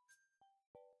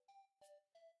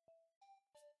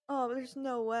 Oh, there's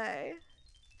no way.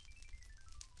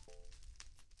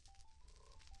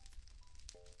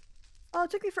 Oh,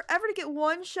 it took me forever to get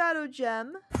one shadow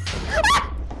gem.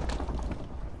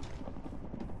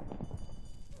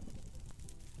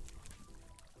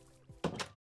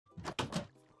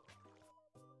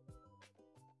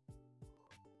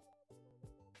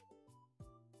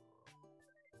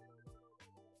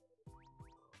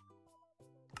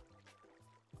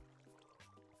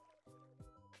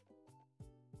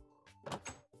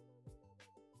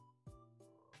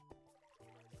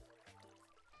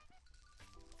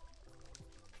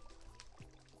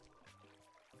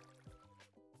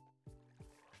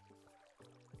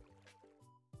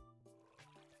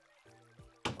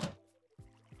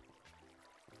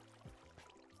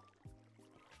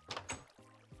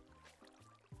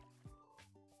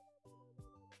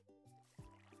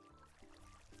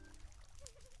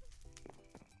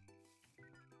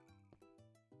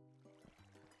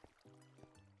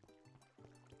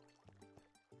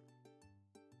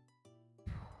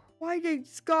 Why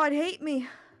does God hate me?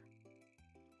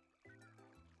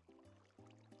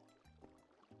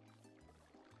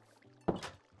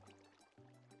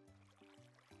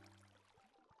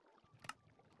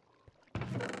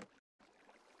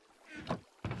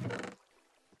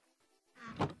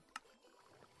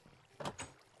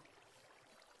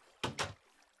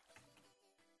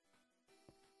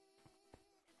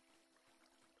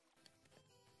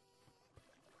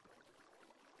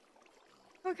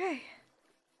 Okay.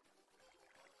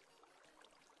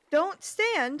 Don't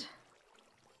stand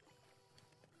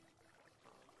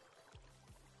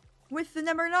with the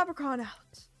Nemeronobicon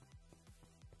out.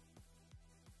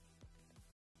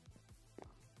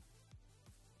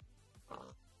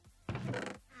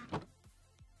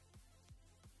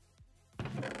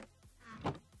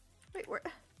 Wait, where?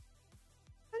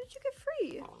 How did you get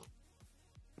free?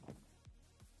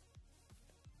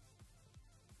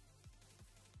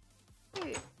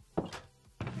 Wait.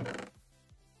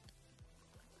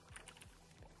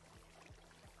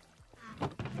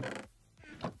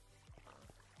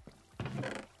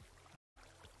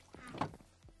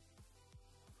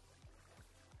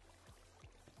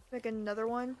 Make another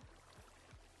one.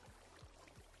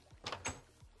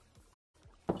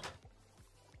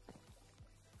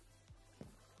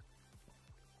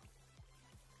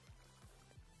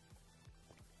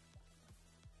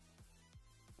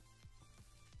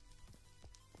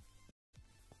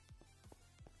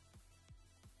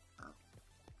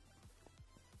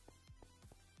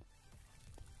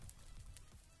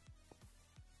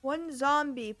 One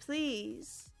zombie,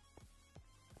 please.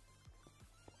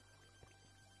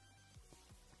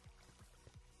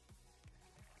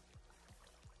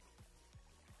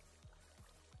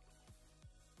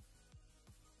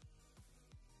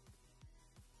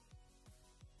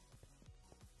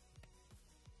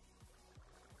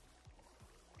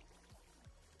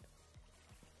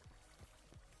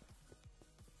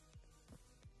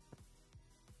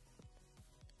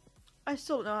 I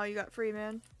still don't know how you got free,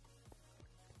 man.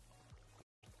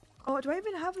 Oh, do I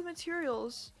even have the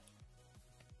materials?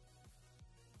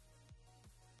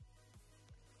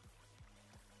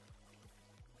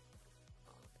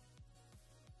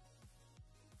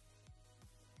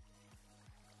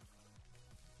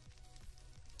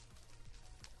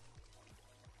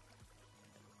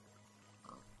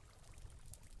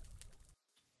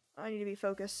 I need to be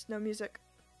focused. No music.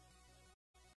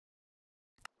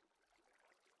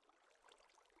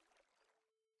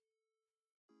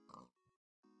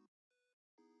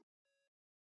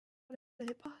 Did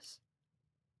I hit pause?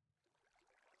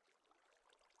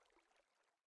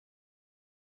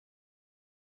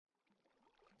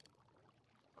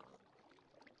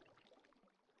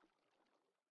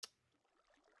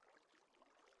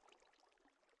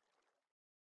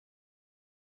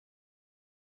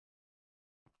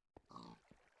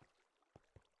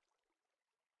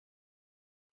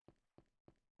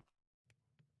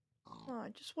 Oh,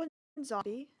 just one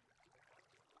zombie.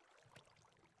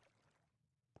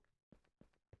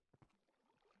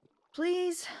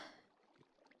 Please.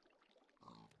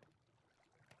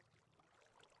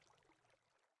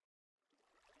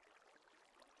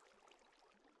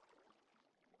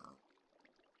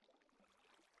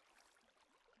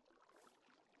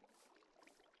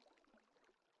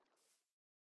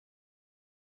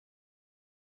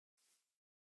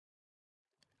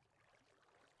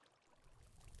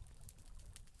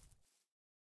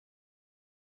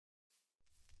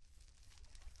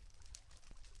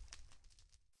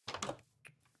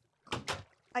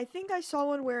 I think I saw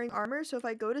one wearing armor, so if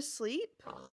I go to sleep,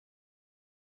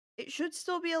 it should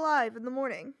still be alive in the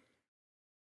morning.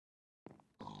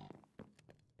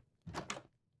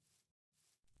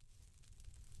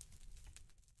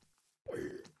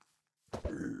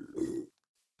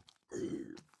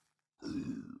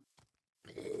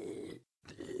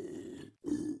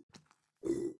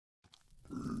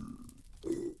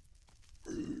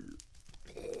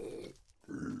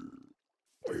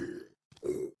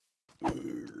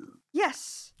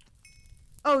 Yes!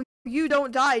 Oh, you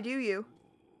don't die, do you?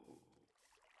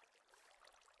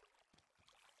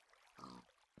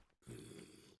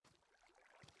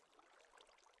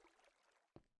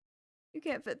 You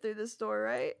can't fit through this door,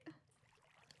 right?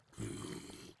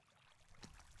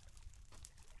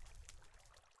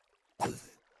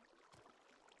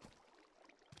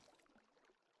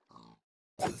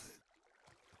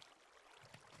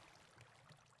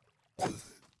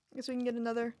 Guess we can get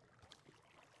another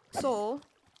soul.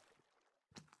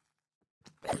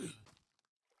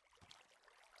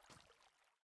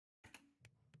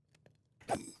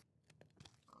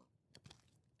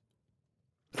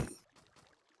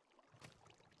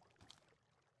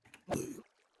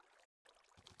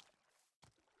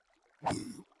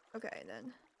 Okay,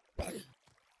 then.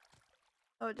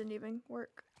 Oh, it didn't even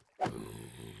work.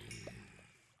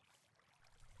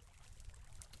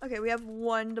 Okay, we have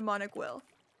one demonic will.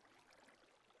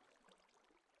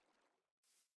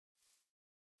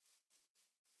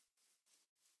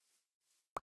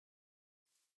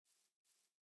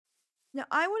 Now,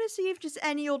 I want to see if just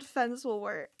any old fence will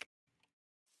work.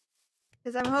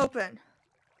 Because I'm hoping.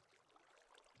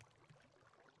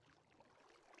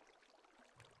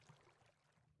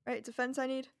 Right, it's a fence I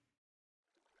need.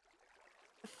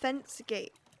 A fence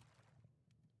gate.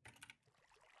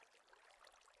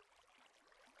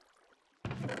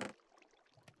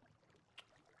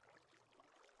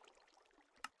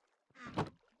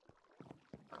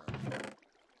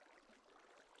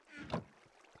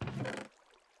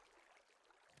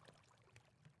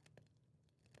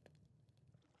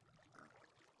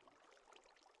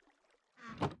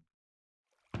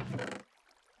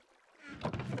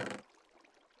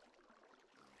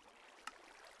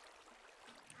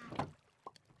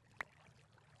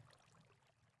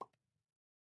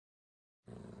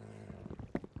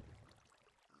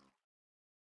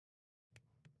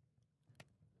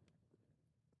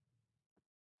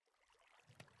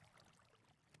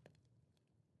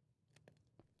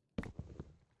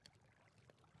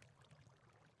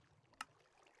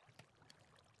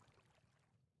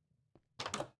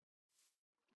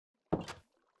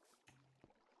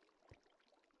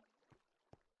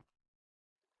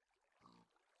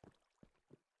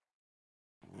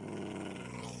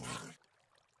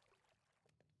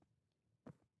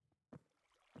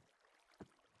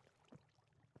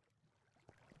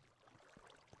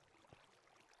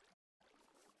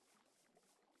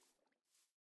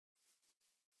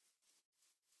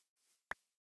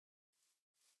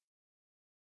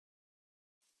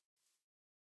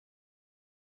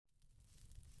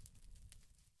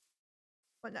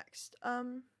 What next?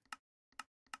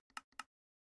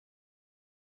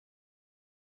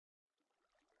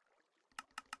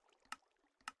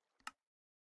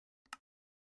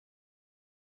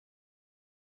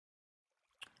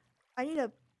 I need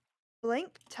a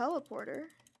blank teleporter.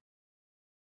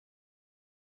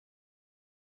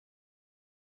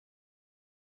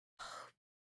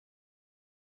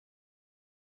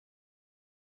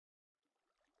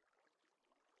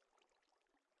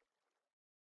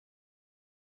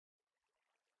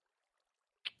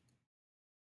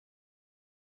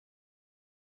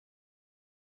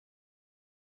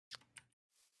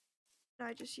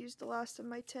 I just used the last of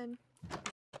my tin.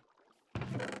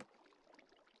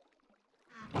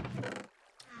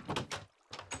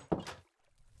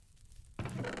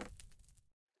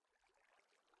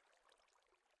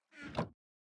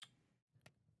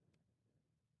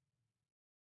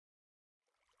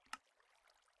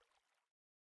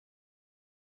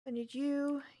 I need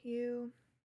you.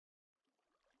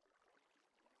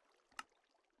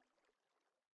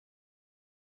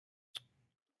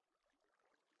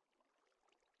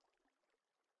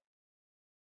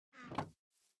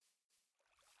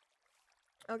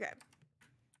 Okay.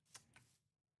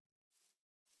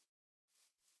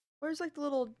 Where's like the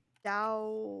little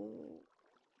dowel?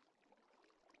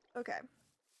 Okay.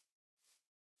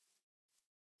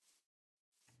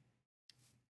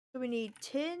 So we need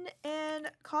tin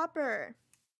and copper.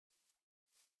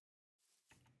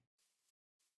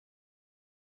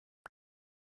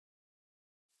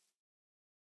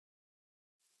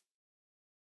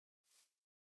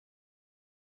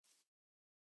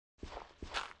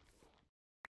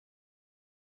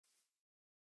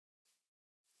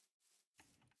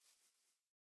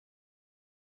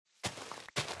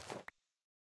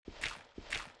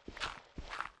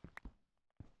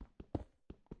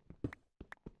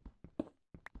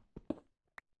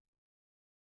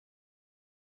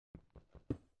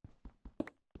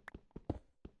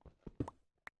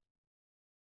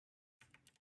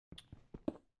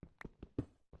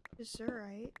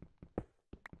 Azurite.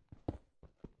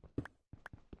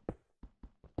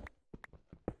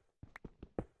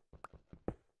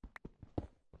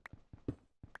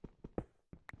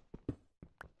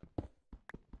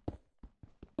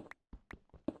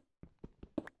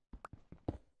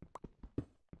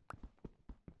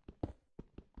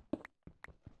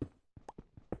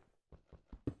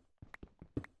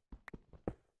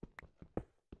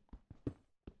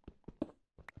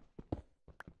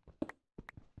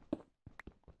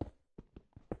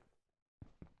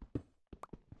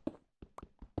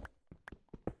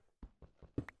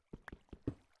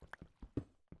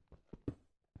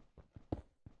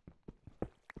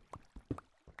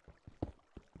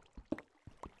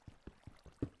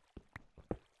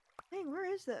 Dang,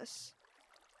 where is this?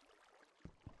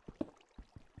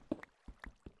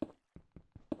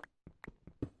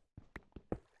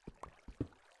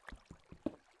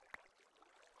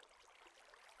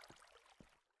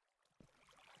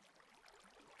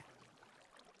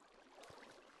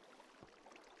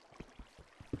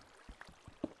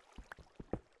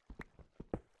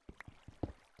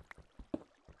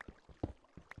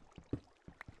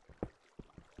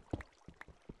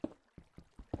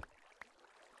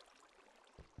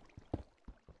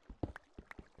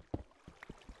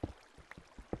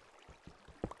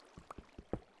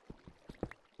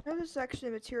 No, this is actually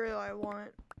the material I want.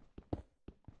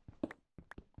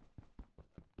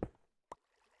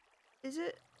 Is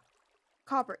it?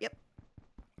 Copper, yep.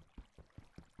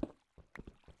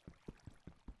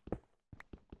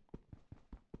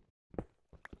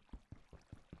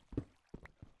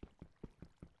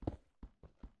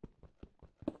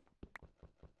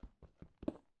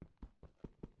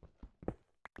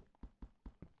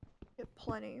 Get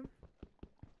plenty.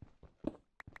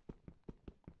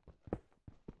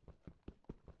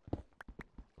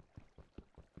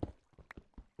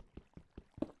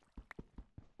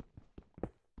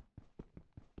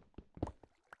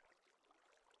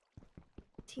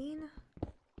 Teen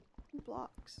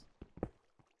blocks.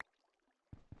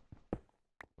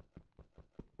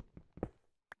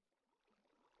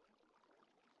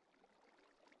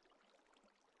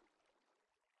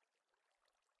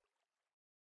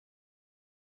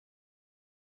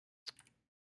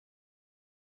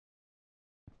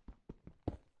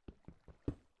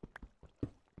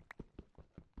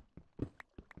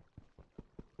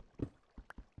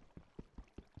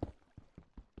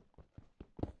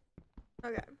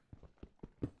 Okay.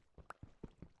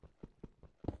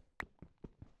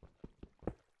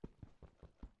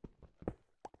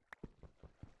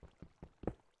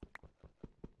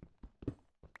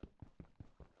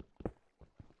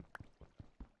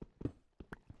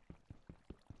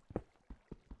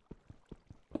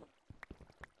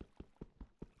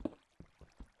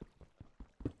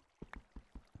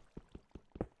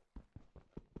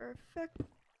 Perfect.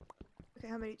 Okay,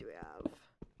 how many do we have?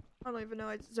 I don't even know.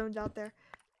 It's zoned out there.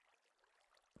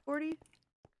 40.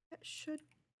 That should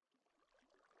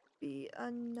be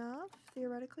enough,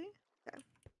 theoretically. Okay.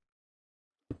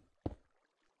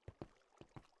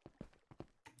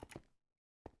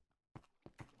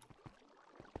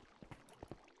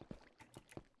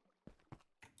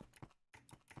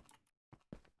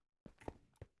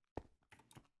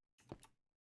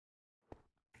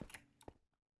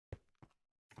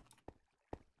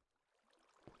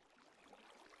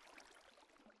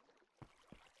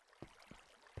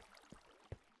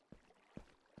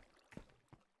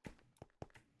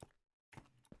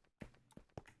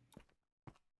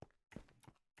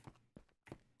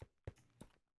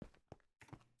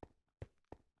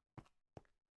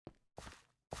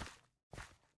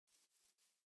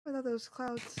 What are those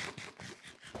clouds?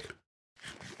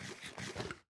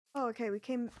 Oh, okay, we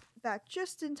came back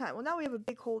just in time. Well, now we have a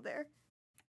big hole there.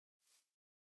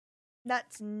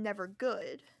 That's never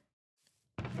good.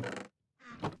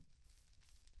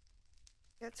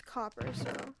 It's copper,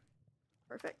 so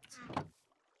perfect.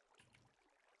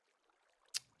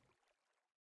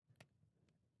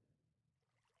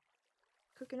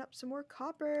 Cooking up some more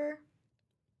copper.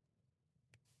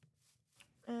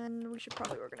 And we should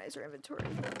probably organize our inventory.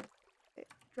 Okay,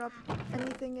 drop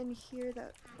anything in here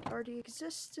that already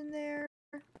exists in there.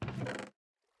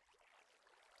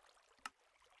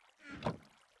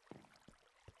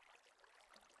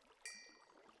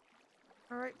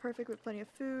 Alright, perfect, with plenty of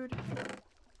food.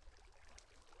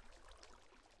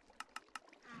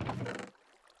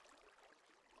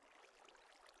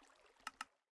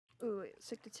 Ooh, wait, let's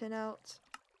take the tin out.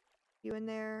 You in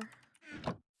there.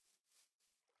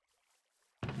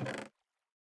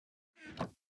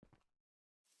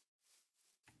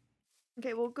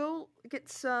 Okay, we'll go get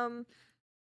some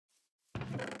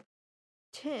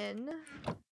tin.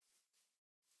 Let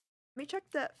me check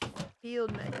that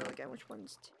field menu again. Which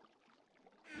one's tin?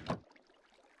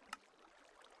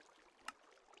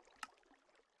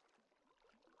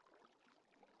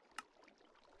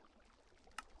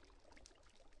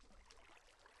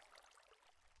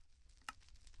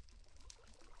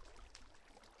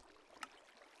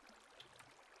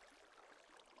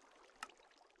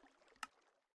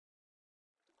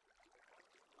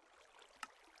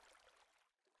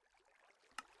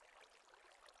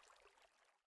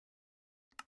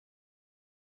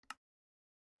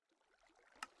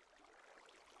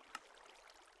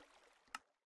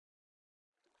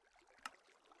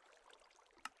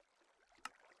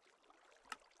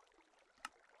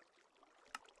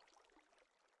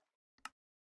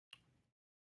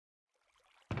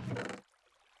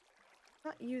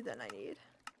 Not you, then I need.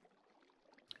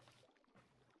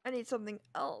 I need something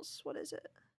else. What is it?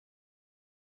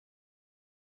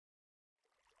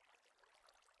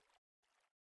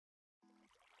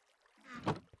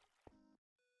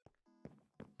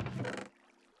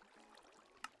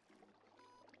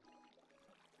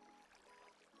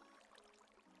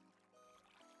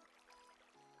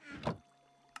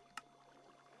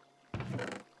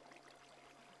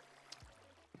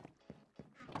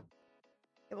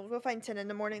 Yeah, we'll go find tin in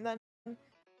the morning then.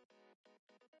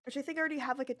 Which I think I already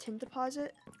have like a tin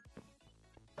deposit.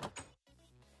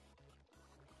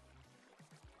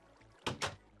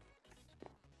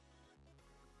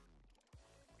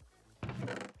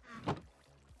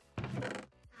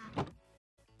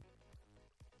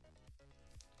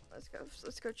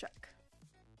 Let's go check.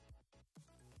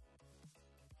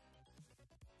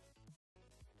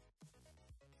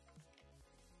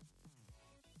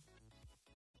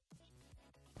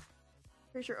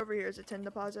 Pretty sure over here is a tin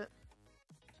deposit.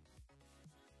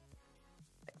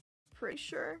 Pretty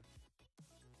sure.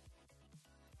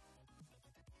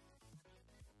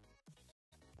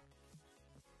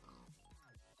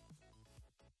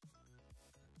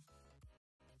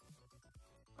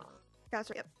 That's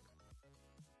right, yep.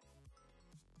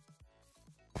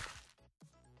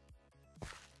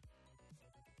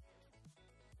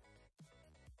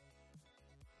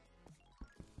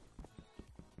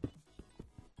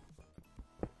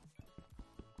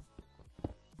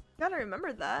 Gotta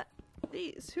remember that.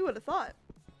 Jeez, who would have thought?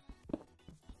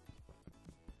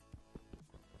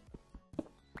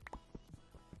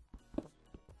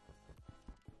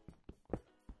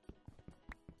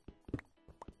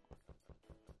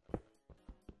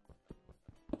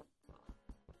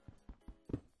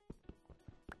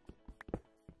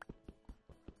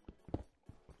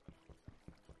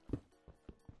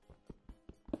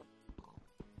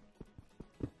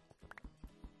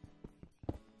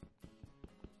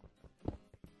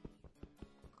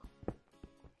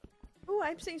 Ooh,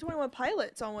 I'm seeing 21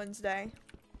 Pilots on Wednesday.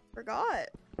 Forgot.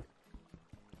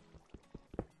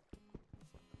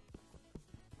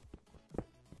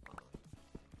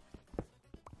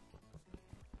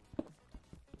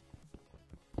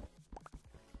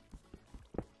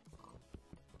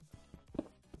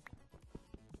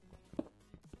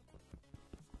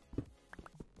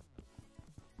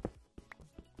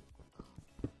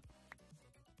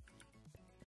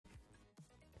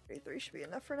 3 should be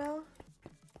enough for now.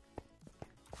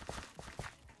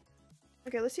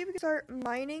 Okay, let's see if we can start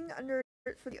mining under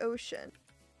for the ocean.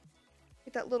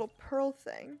 Get that little pearl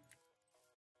thing.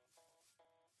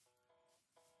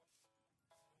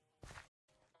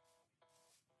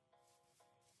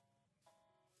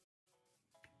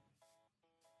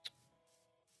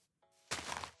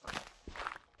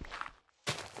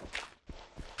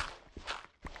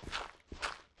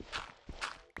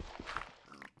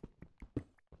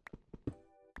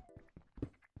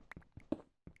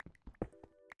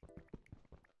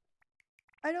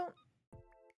 I don't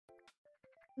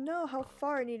know how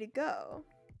far I need to go.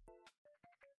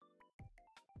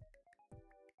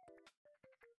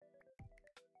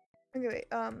 Okay, wait,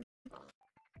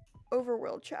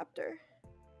 overworld chapter.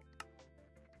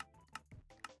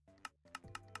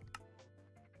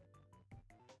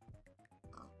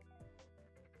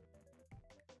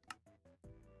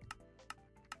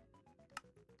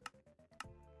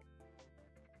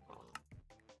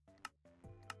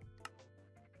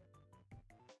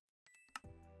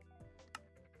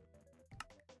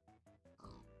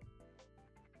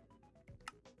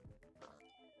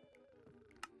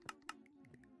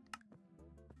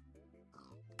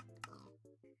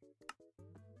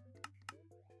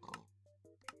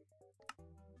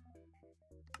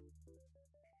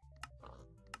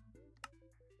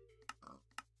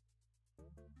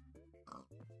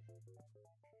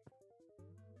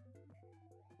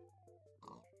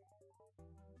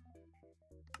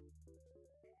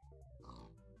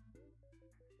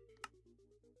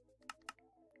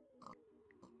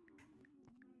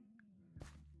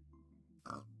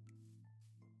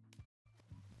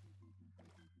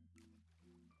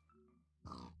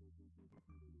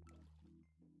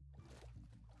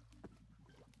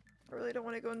 I really don't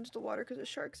want to go into the water because of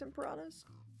sharks and piranhas.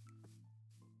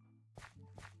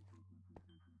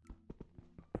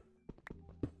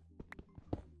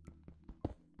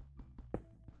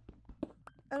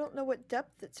 I don't know what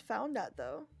depth it's found at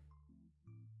though.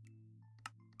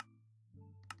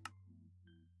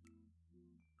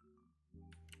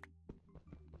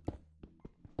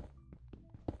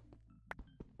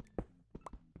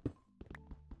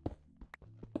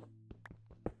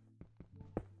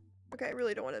 Okay, I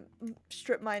really don't want to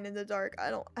strip mine in the dark.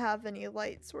 I don't have any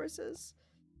light sources.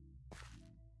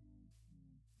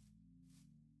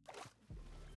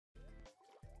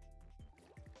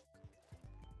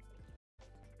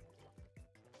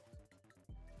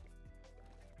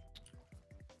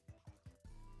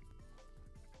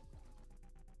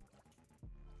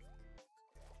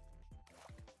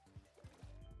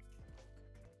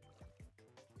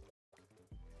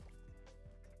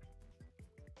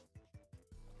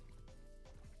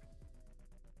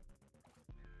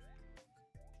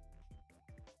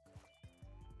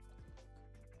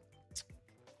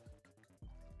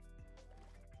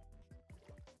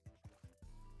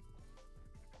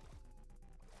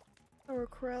 Or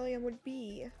Corellium would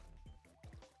be.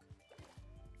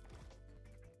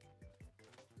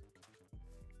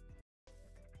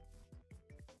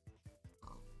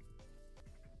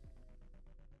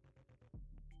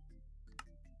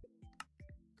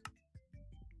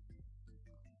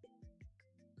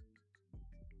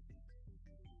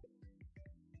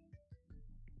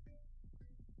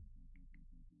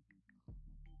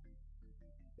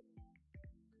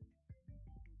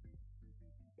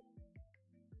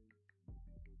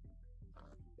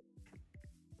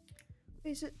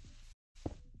 Is it?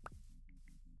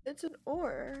 It's an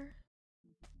ore.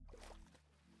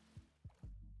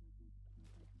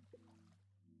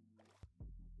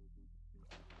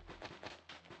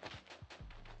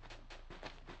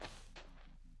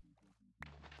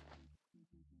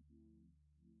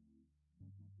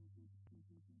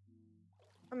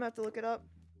 I'm gonna have to look it up.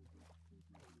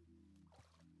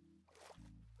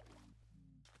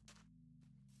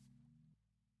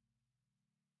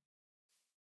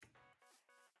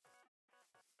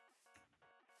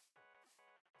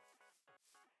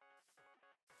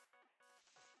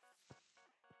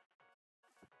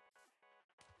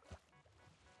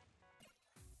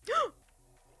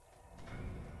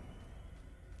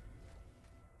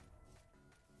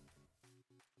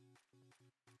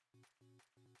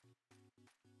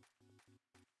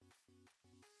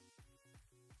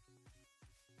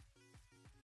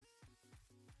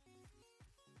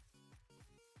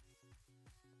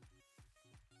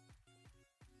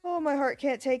 Oh, my heart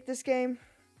can't take this game.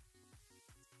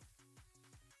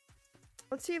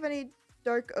 Let's see if any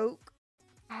dark oak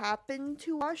happened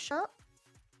to wash up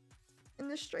in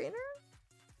the strainer.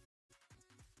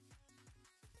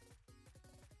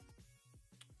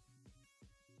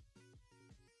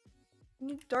 I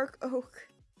need dark oak.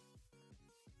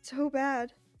 so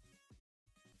bad.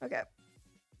 Okay.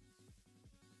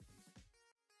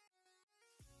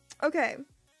 Okay.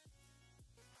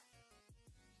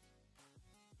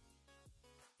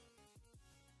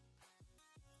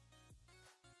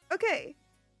 Okay.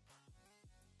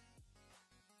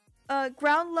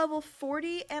 Ground level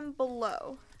 40 and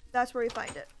below. That's where we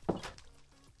find it.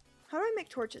 How do I make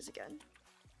torches again?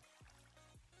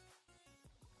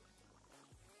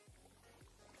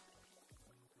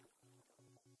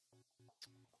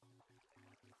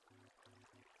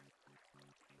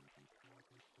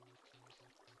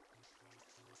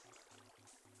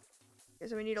 Okay,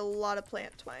 so we need a lot of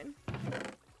plant twine.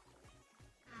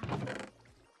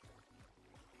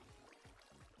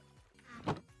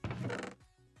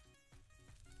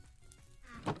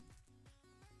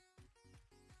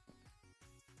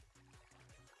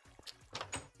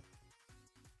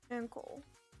 And coal.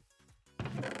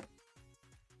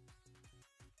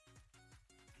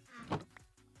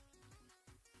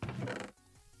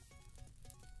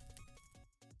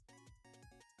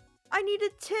 I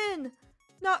needed tin,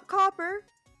 not copper.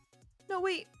 No,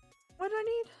 wait. What do I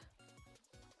need?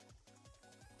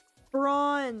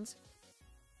 Bronze.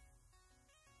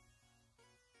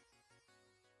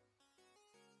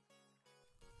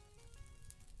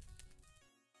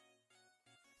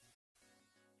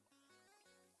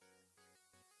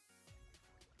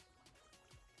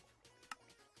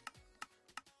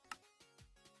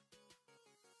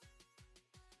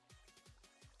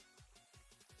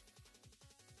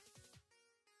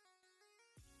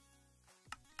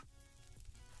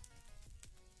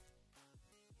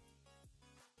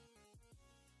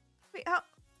 Wait, how?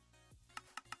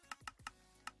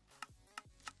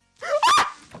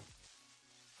 Ah!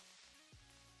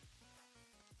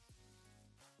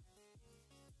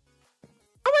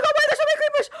 Oh my god, why are there so many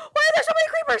creepers? Why are there so many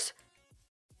creepers?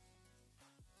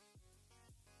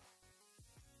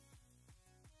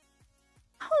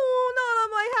 Oh, not on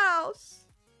my house.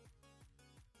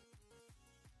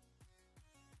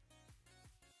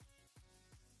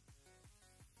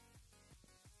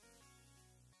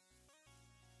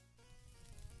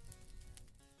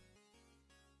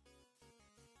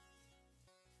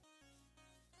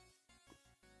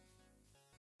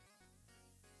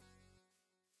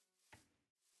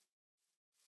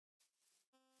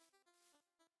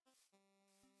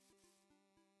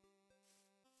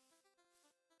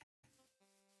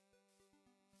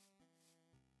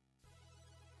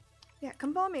 Yeah,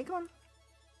 come follow me, come on.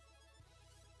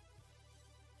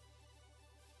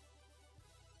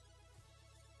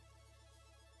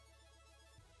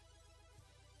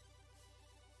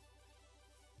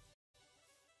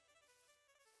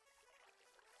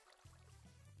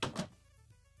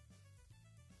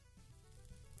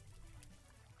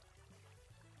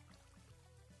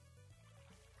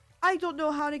 I don't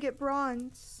know how to get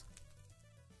bronze.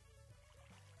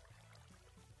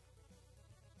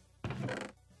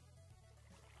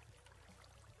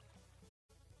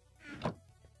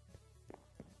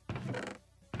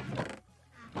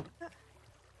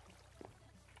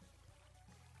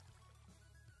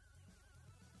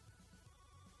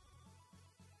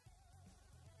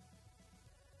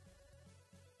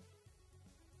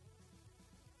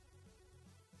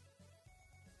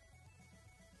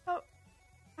 Oh,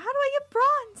 how do I get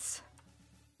bronze?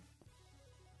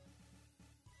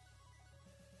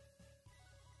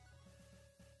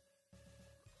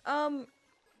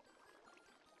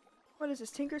 What is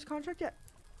this? Tinker's contract? Yeah.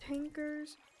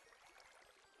 Tinker's.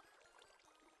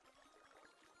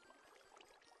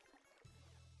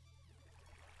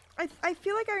 I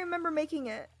feel like I remember making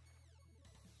it.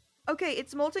 Okay,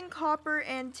 it's molten copper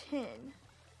and tin.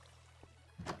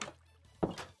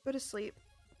 Go to sleep.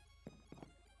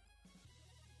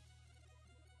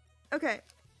 Okay.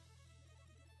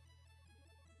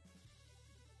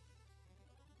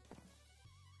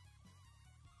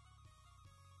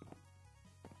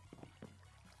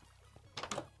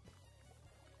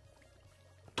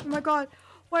 Oh my god,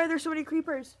 why are there so many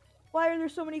creepers? Why are there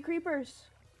so many creepers?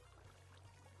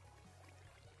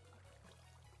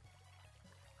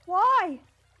 Why?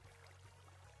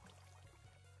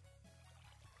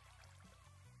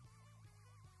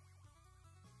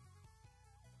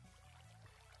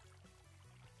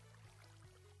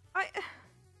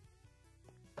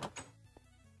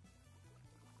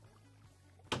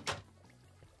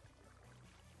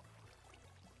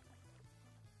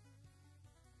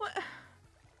 What?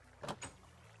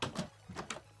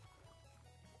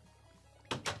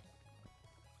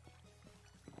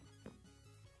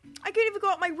 I can't even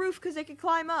go up my roof because they could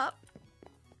climb up.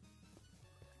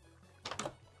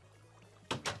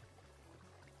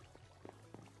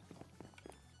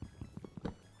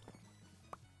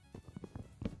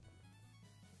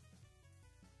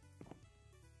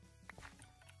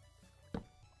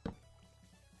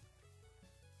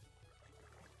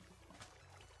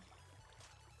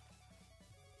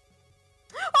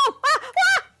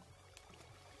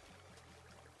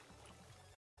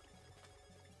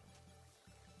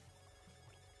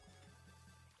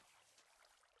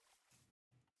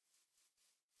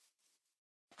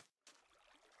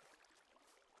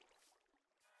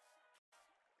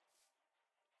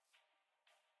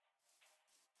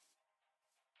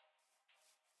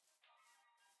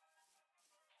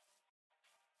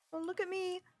 Oh, look at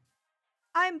me.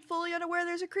 I'm fully unaware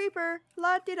there's a creeper.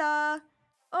 La-di-da.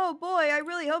 Oh boy, I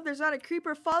really hope there's not a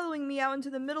creeper following me out into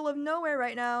the middle of nowhere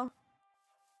right now.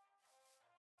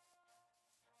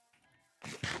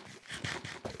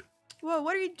 Whoa,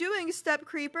 what are you doing, step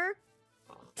creeper?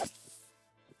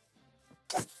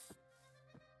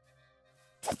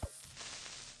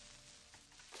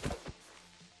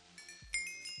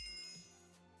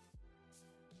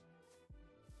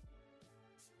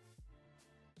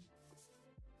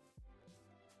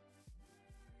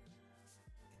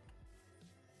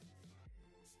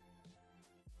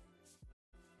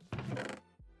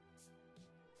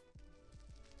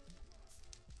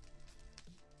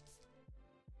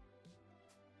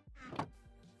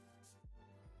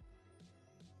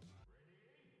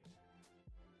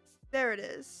 There it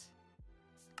is.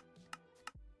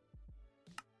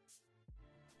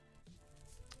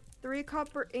 Three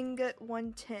copper ingot,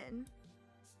 1 tin.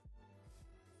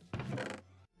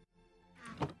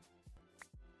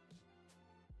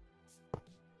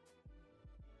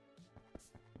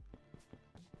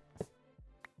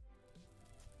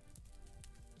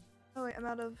 Oh wait, I'm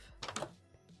out of...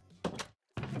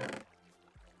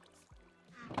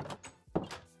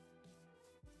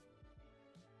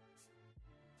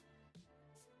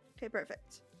 Okay,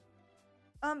 perfect.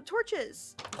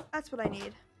 Torches! That's what I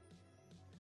need.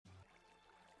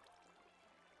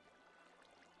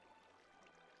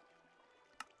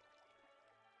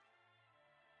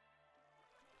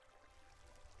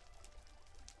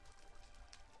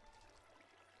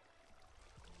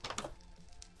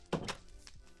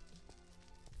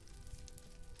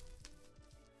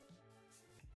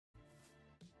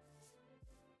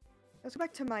 Let's go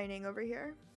back to mining over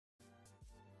here.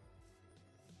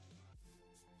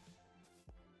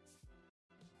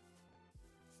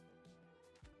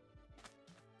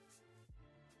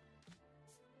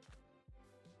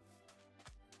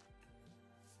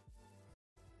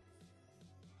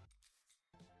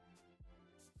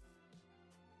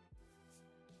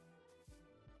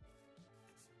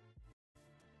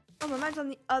 Oh, my mine's on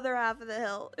the other half of the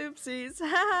hill. Oopsies.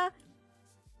 Haha.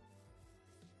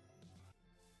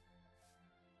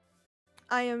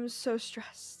 I am so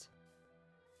stressed.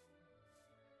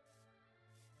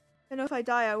 I know if I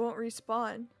die, I won't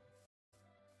respawn.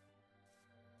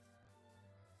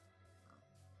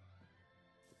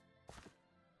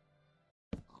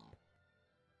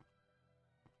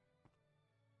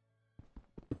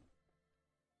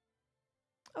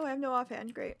 Oh, I have no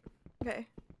offhand. Great. Okay.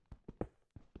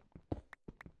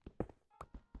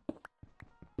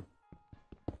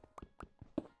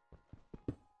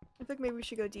 I think maybe we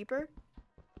should go deeper.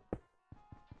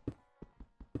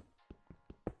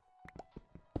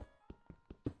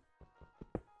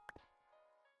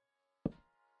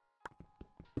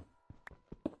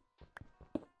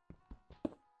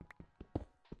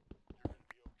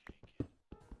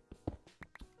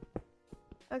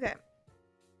 Okay.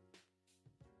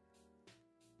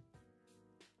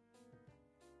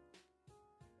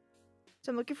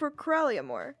 So I'm looking for Corellium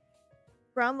ore.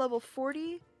 Ground level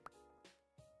 40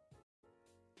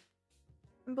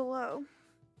 and below.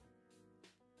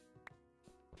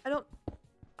 I don't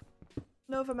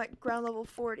know if I'm at ground level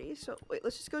 40, so wait,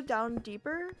 let's just go down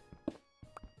deeper.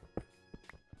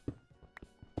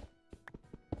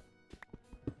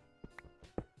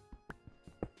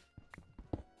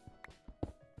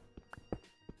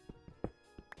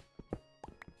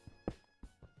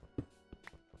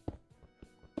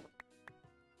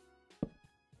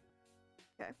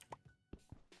 Okay.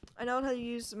 I know how to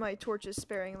use my torches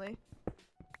sparingly.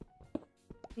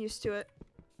 Used to it.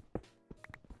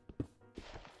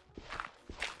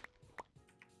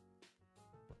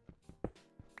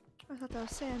 I thought that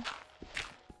was sand.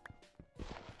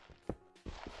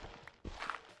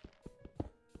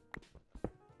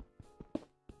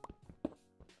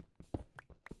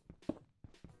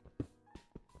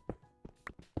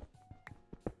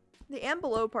 The and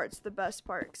below part's the best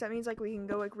part, because that means like we can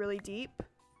go like really deep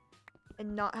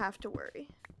and not have to worry.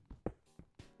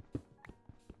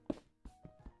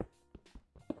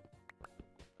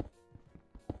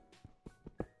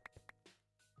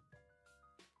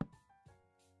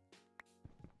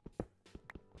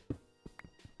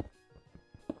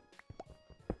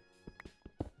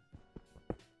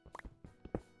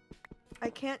 I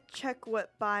can't check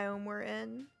what biome we're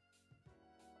in.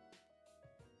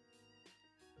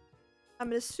 I'm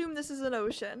gonna assume this is an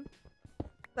ocean.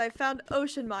 I found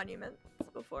ocean monuments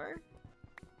before.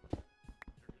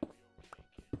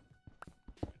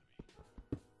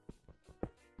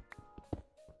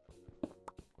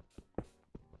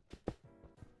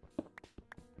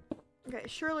 Okay,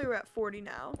 surely we're at 40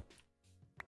 now.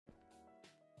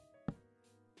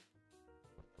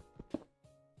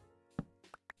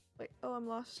 Oh, I'm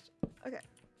lost. Okay.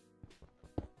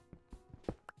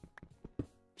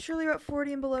 Surely we're at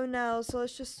 40 and below now, so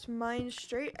let's just mine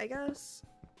straight, I guess.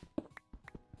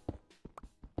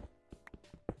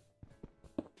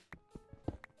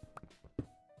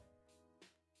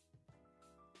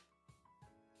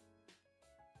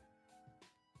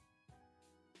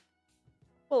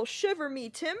 Well, shiver me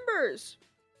timbers!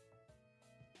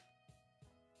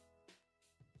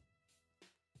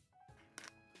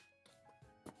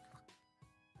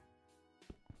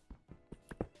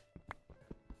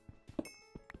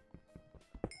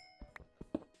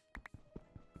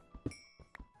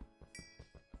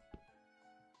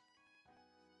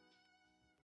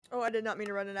 Oh, I did not mean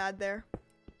to run an ad there.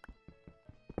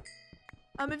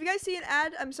 If you guys see an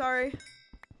ad, I'm sorry.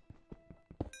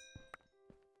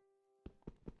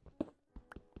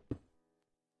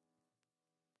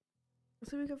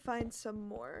 So we can find some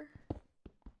more.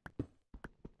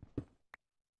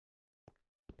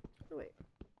 Oh, wait.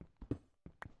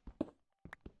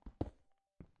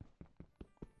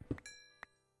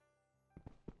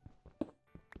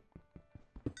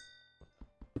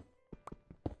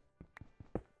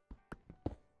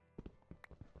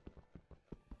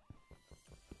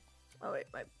 Oh wait,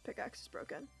 my pickaxe is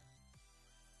broken.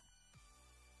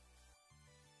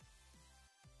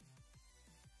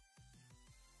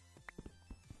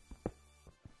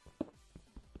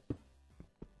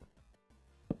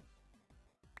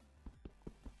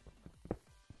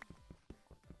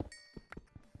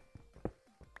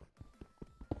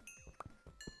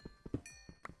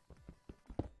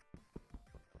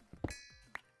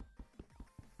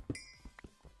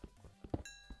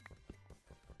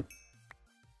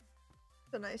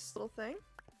 It's a nice little thing.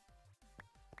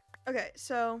 Okay,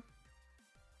 so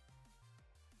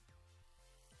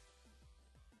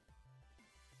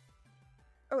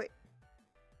oh wait.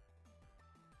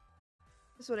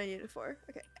 This is what I needed for.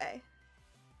 Okay, A.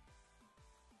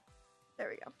 There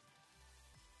we go.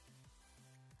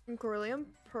 Incorium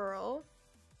pearl.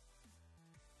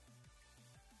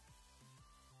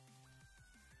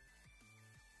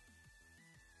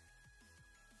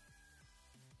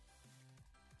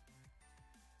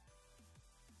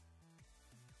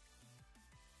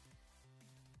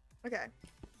 Okay.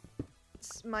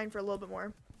 Let's mine for a little bit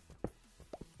more.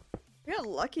 We got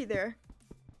lucky there.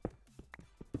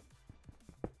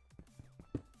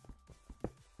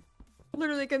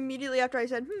 Literally, like, immediately after I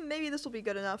said, maybe this will be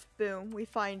good enough, boom, we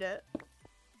find it.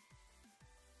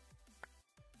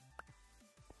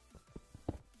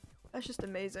 That's just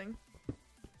amazing.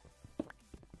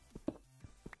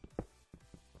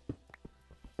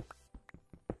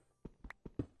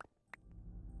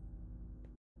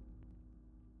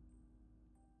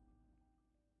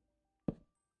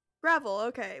 Gravel,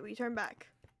 okay, we turn back.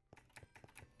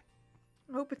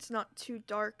 I hope it's not too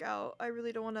dark out. I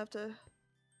really don't want to have to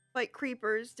fight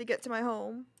creepers to get to my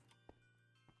home.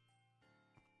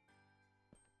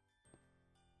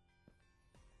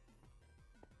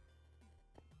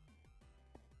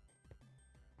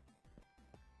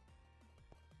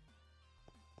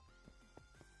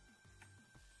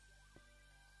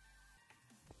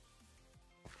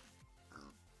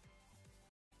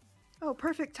 Oh,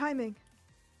 perfect timing.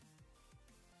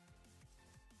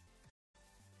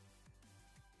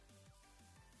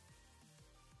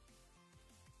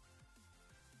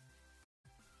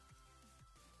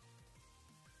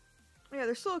 Yeah,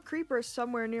 there's still a creeper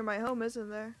somewhere near my home, isn't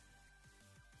there?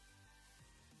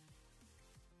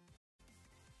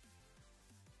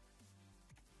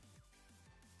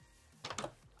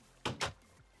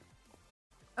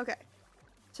 Okay.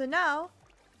 So now,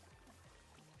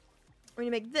 we're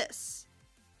gonna make this.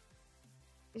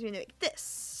 We're gonna make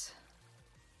this.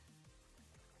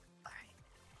 Alright.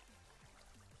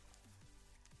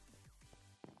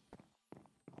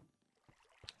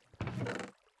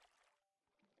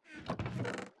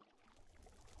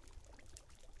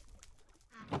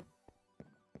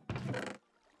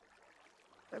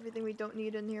 Everything we don't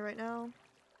need in here right now.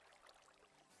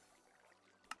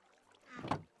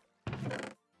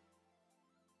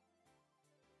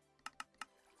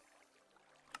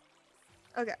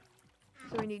 Okay.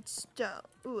 So we need stone.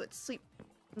 Ooh, it's sleep.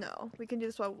 No, we can do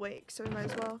this while awake, so we might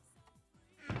as well.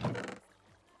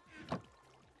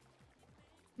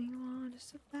 We want to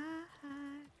survive.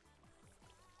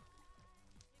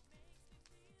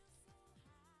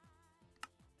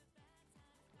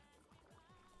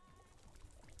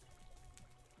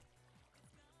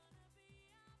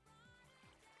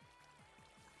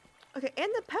 Okay,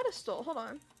 and the pedestal. Hold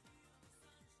on.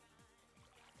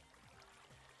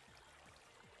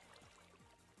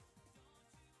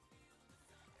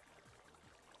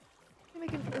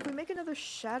 If we make another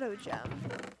shadow gem,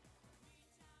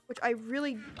 which I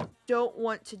really don't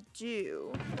want to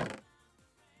do.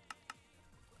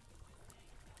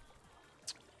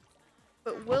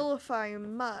 But will if I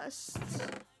must.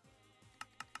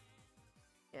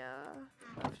 Yeah,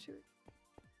 I have to.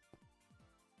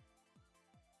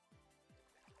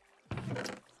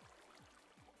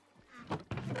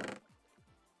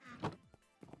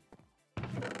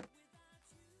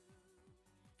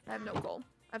 I have no coal.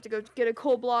 I have to go get a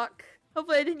coal block.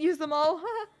 Hopefully I didn't use them all.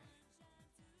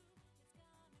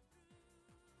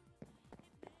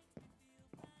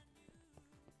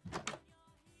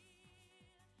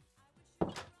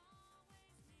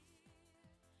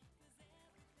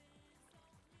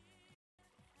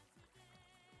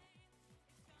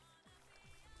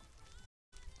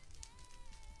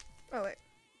 Oh, wait.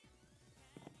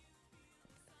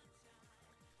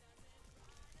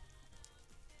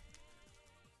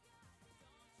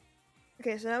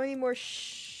 Okay, so now we need more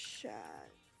shad.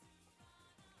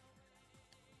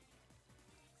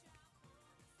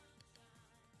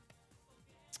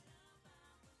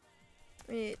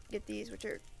 We need to get these, which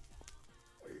are...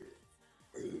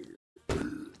 Which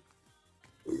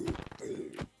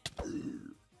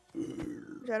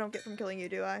I don't get from killing you,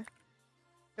 do I?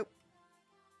 Nope.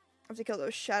 I have to kill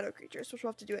those shadow creatures, which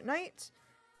we'll have to do at night.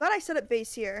 Glad I set up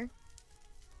base here.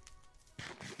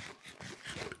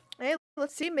 Hey,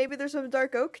 let's see. Maybe there's some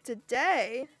dark oak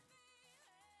today.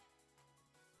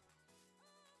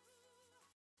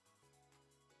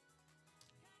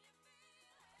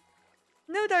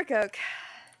 No dark oak.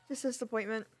 Just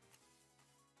disappointment.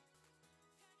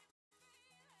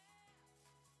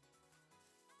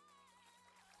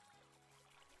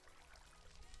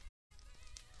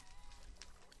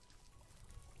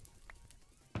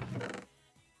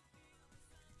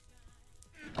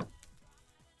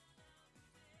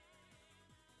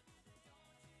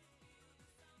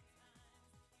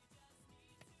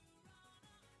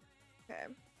 Okay.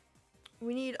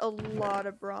 We need a lot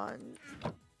of bronze.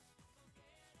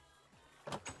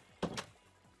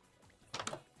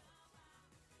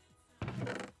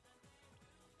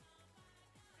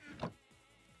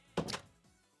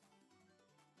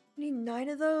 We need 9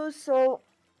 of those, so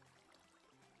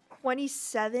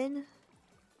 27.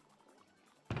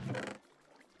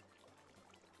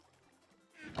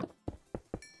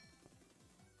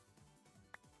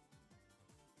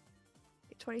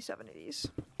 Okay, 27 of these.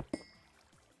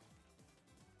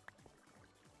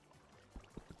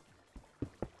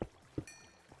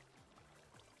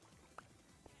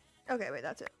 Okay, wait,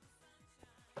 that's it.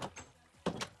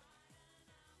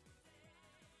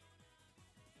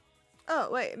 Oh,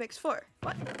 wait, it makes 4.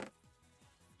 What?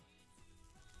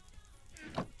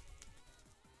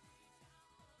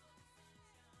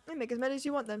 Hey, make as many as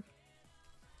you want then.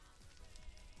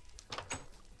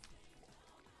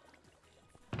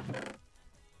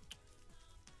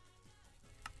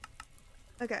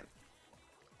 Okay.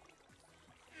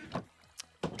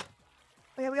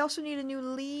 Oh yeah, we also need a new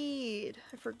lead.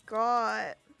 I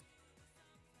forgot.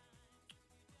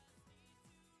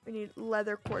 We need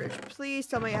leather quarters. Please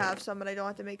tell me I have some and I don't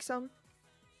have to make some.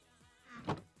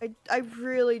 I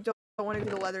really don't want to do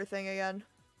the leather thing again.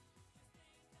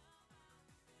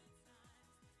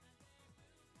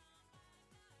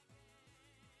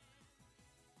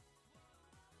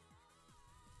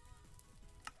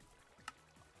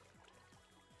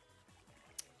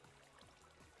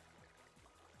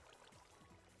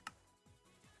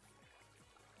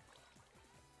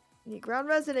 Need ground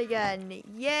resin again.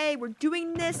 Yay, we're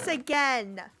doing this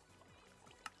again.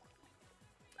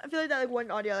 I feel like that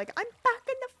one audio, like, I'm back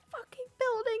in the fucking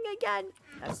building again.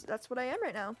 That's what I am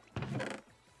right now.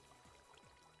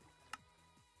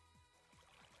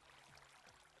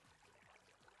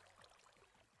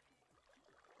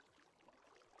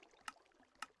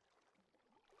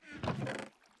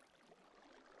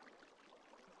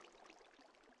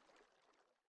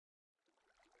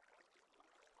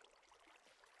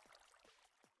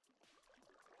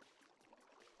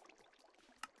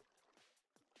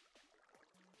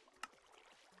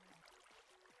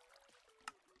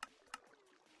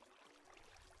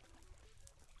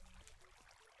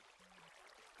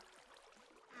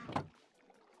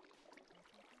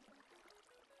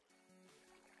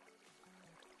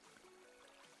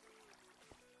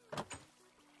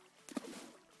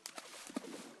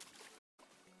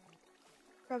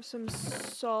 Grab some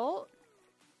salt.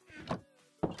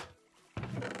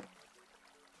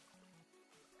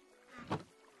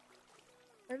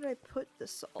 Where did I put the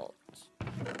salt?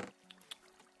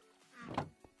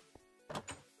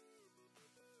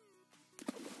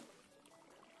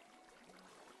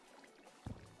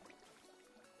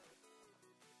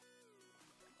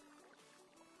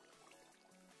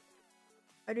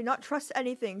 I do not trust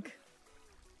anything.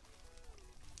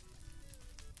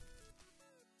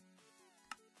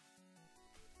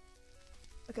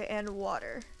 Okay, and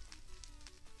water.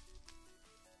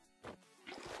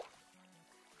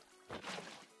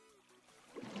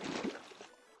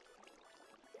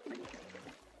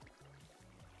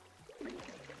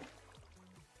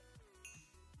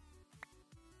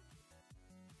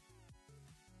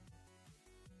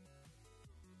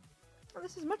 Oh,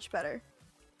 this is much better.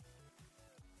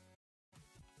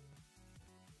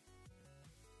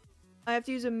 I have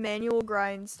to use a manual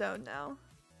grindstone now.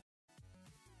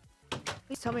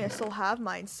 Please tell me I still have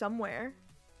mine somewhere.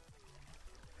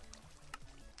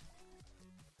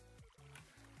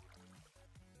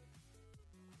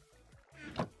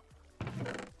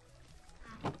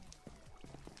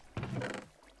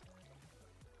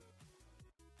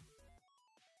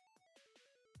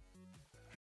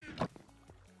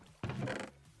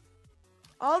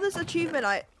 All this achievement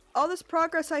all this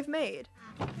progress I've made.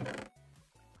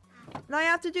 And I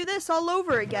have to do this all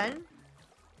over again.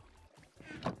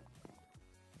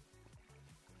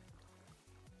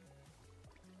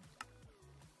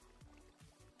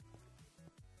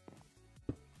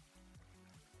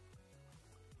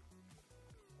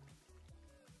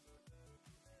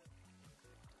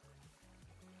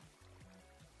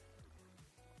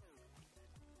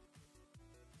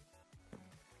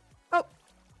 Oh.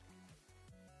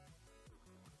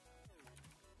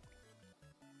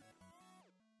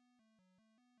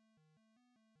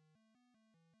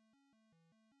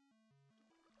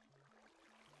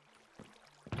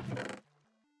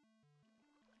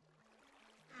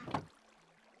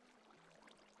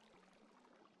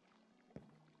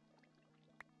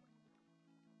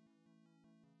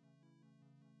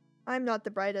 I'm not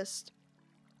the brightest.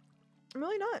 I'm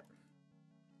really not.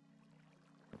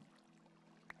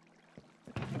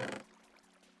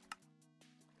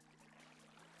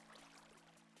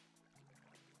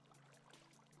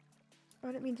 Oh,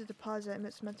 I didn't mean to deposit,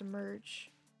 it's meant to merge.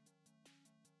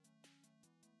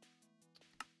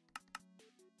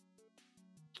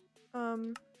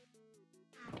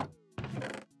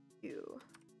 You.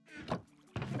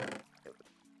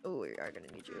 Oh, we are gonna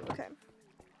need you. Okay.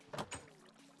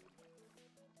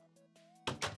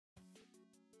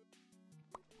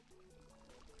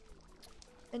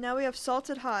 And now we have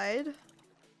salted hide.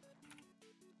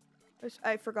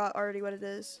 I forgot already what it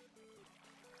is.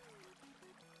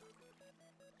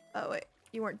 Oh wait,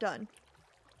 you weren't done.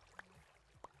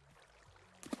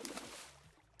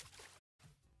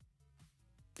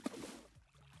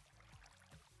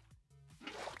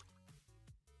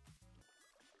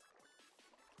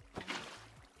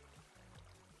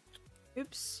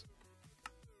 Oops.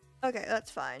 Okay, that's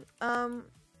fine.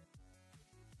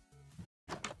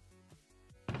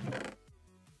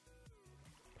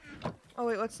 Oh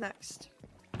wait, what's next?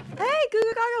 Hey,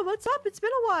 Guga Gaga, what's up? It's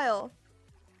been a while.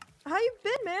 How you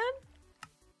been, man?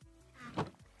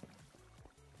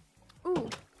 Ooh,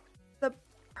 the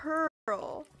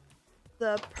pearl.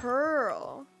 The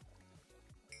pearl.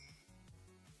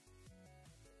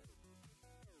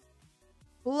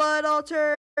 Blood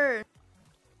altar.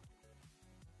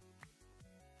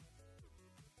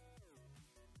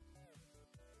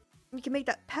 You can make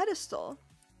that pedestal.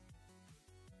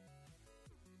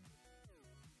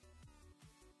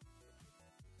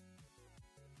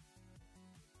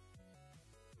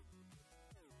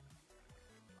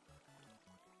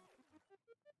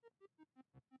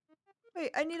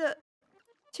 Wait, I need a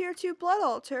tier 2 blood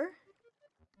altar.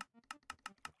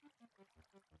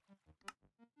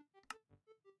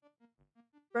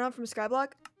 Run out from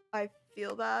Skyblock? I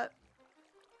feel that.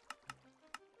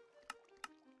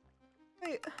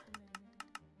 Wait.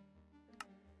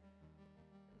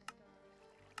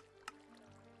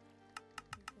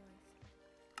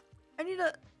 I need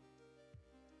a...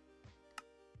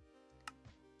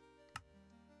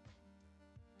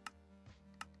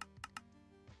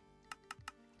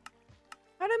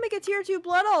 How do I make a tier 2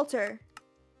 blood altar?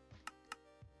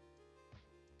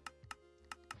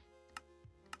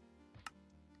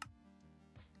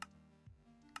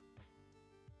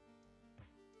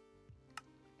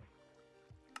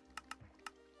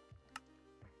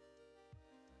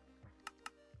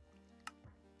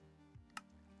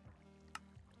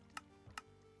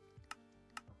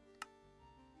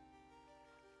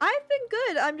 I've been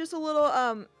good. I'm just a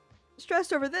little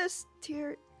stressed over this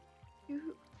tier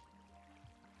 2.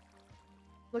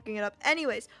 Looking it up.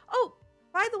 Anyways, oh,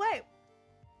 by the way,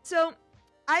 so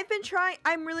I've been trying,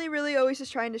 I'm really always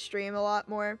just trying to stream a lot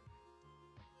more.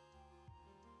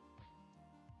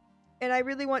 And I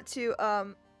really want to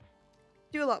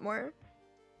do a lot more.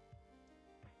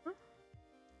 Huh?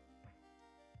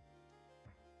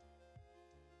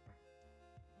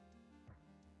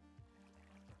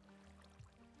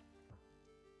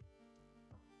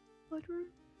 Bloodroot.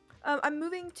 I'm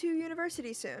moving to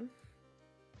university soon.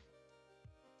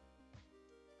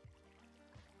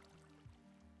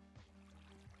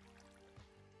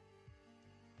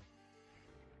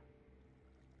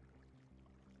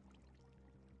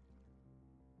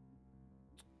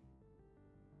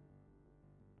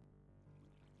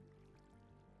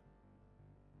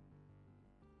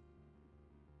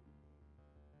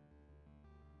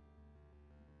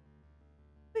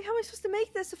 Wait, how am I supposed to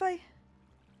make this if I...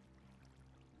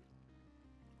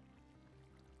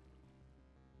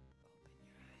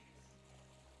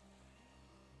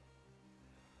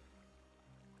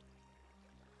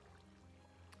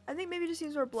 I think maybe just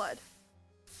needs more blood.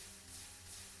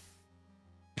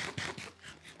 Oh,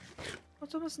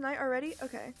 it's almost night already?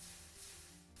 Okay.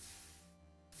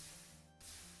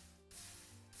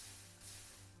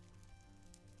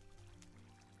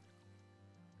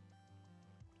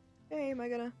 Hey, am I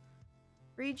gonna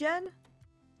regen?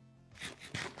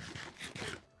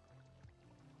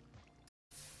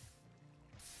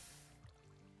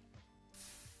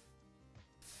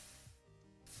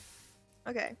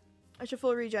 Okay. I should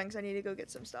full regen because I need to go get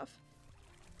some stuff.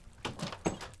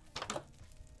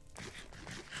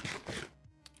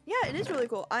 Yeah, it is really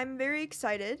cool. I'm very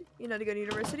excited, you know, to go to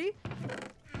university.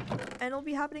 And it'll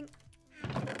be happening.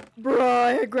 Bruh,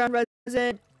 I had ground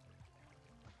resin.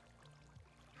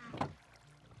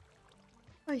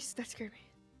 Nice, that scared me.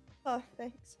 Oh,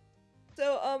 thanks.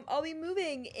 So, I'll be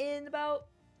moving in about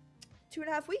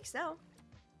 2.5 weeks now.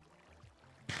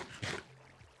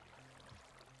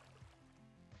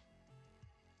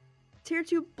 Tier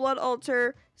 2 blood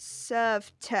altar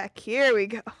SevTech. Here we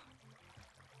go.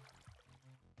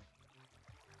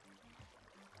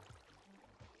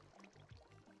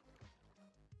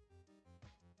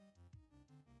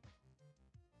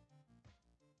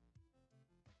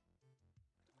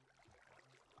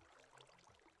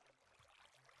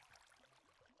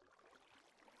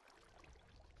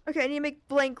 Okay, I need to make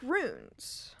blank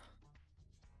runes.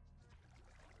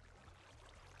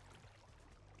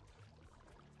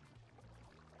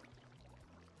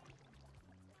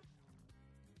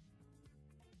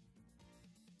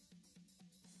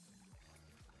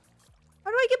 How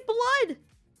do I get blood?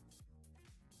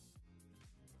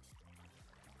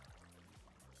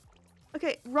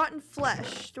 Okay, rotten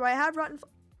flesh. Do I have rotten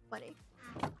plenty?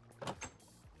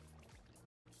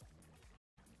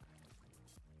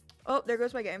 Oh, there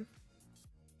goes my game.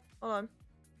 Hold on.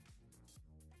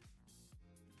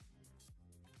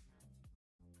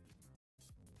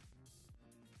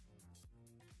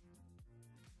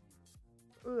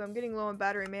 Ooh, I'm getting low on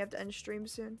battery. May have to end stream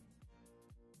soon.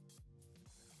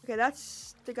 Okay,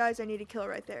 that's the guys I need to kill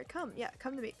right there. Come, yeah,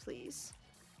 come to me, please.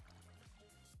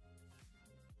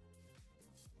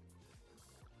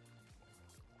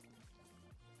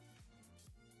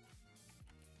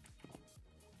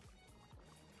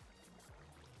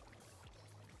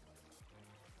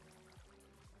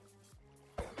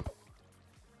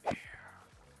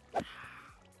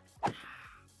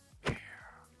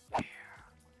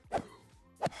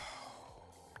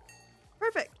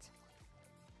 Perfect.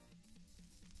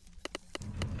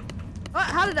 Oh,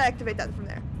 how did I activate that from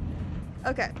there?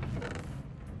 Okay.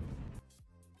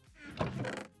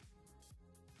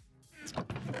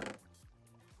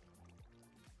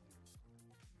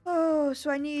 Oh,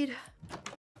 so I need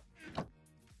a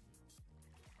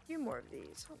few more of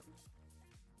these. Hold on.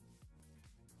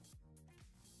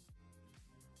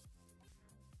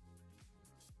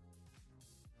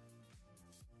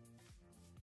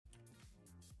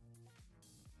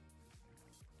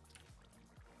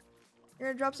 You're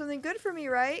gonna drop something good for me,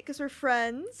 right? Because we're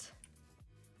friends.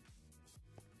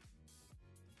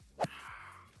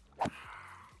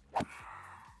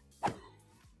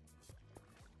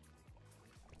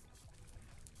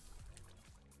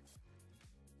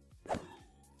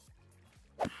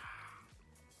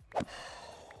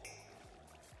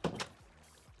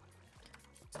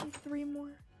 Just need 3 more.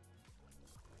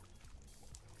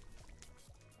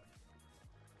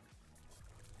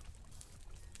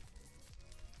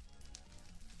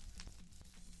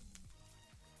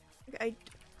 Okay,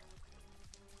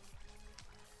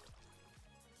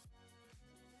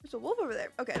 there's a wolf over there.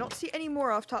 Okay, I don't see any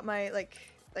more off top my like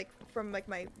from like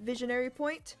my visionary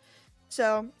point.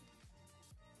 So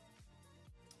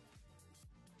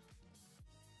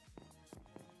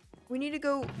we need to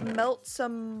go melt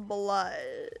some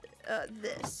blood.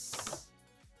 This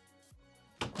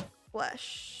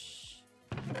flesh.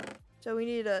 So we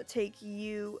need to take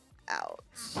you out.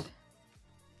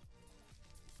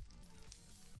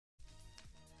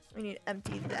 We need to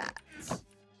empty that.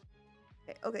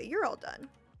 Okay, okay, you're all done.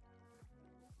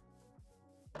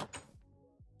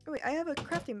 Oh wait, I have a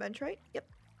crafting bench, right? Yep.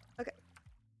 Okay.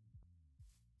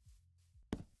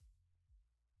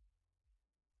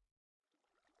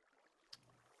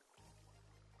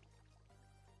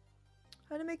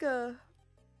 How to make a...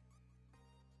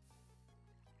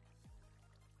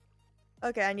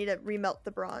 Okay, I need to remelt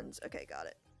the bronze. Okay, got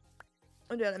it.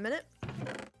 I'll do that in a minute.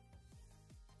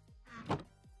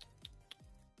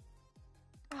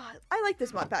 Oh, I like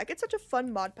this mod pack. It's such a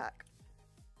fun mod pack.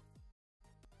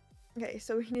 Okay,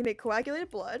 so we need to make coagulated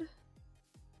blood.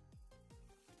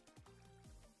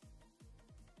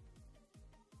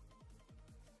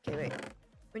 Okay, wait.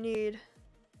 We need...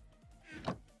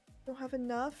 Don't have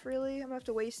enough, really? I'm gonna have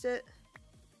to waste it.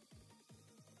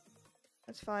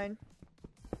 That's fine.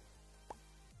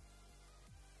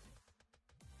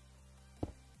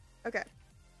 Okay.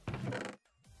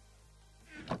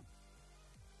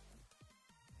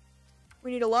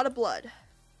 We need a lot of blood.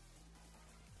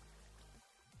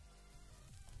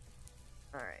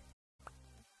 Alright.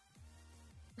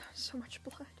 So much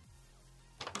blood.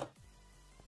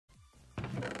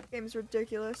 Game's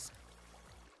ridiculous.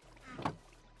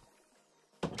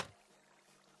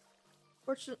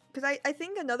 Fortunately, because I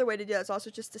think another way to do that is also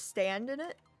just to stand in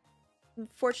it.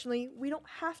 Unfortunately, we don't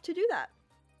have to do that.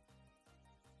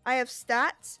 I have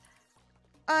stats.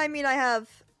 I mean, I have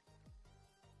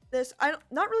this. I don't,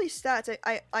 not really stats.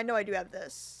 I know I do have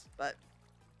this, but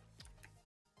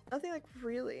nothing like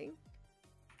really.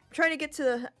 I'm trying to get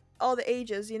to all the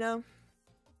ages, you know.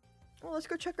 Well, let's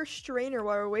go check our strainer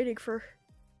while we're waiting for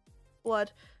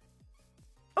blood.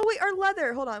 Oh wait, our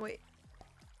leather. Hold on, wait.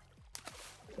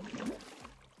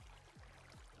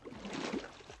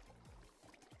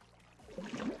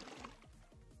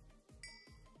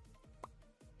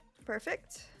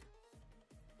 Perfect.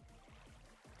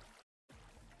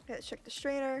 Okay, let's check the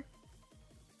strainer.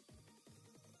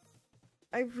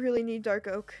 I really need dark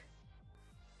oak.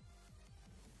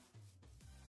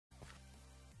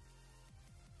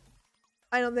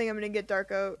 I don't think I'm gonna get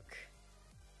dark oak.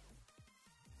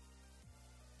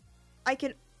 I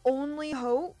can only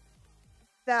hope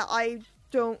that I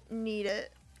don't need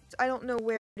it. I don't know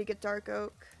where to get dark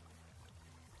oak.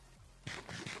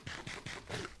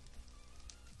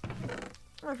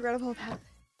 Oh, I forgot about that.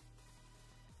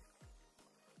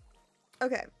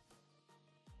 Okay.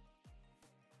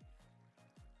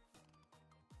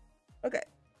 Okay.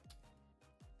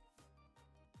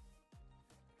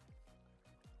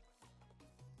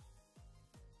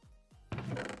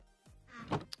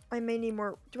 I may need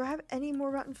more. Do I have any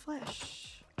more rotten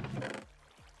flesh?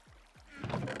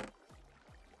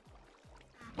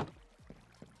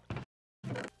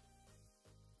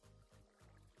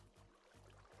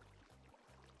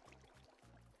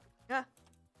 Yeah.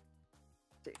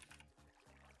 See.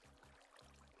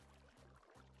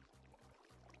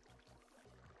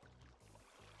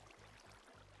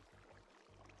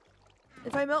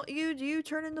 If I melt you, do you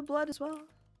turn into blood as well?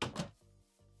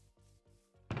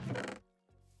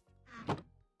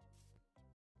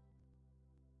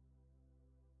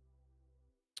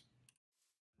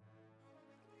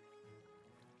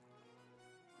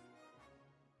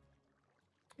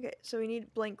 Okay, so we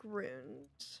need blank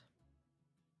runes.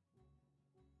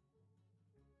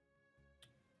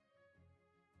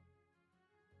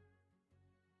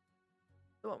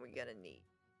 The one we're gonna need.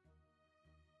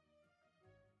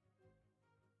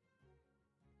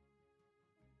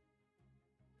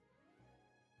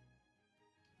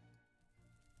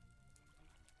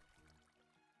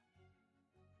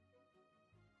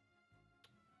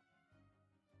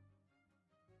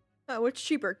 What's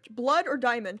cheaper, blood or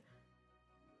diamond?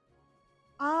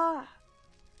 Ah,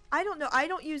 I don't know. I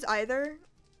don't use either,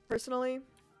 personally.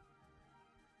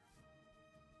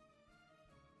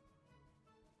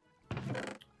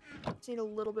 Just need a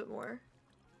little bit more.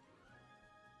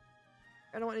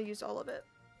 I don't want to use all of it.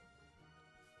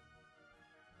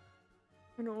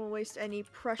 I don't want to waste any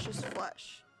precious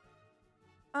flesh.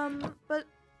 But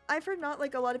I've heard not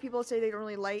like a lot of people say they don't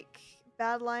really like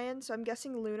Bad Lion, so I'm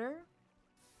guessing Lunar.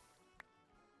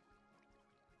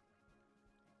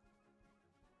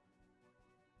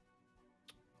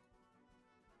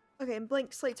 Okay, and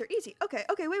blank slates are easy. Okay,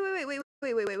 okay, wait. We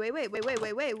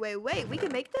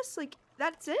can make this? Like,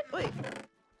 that's it? Wait.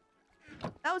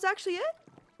 That was actually it?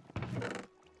 I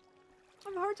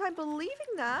have a hard time believing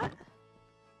that.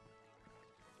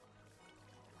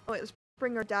 Oh wait, let's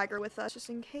bring our dagger with us just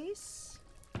in case.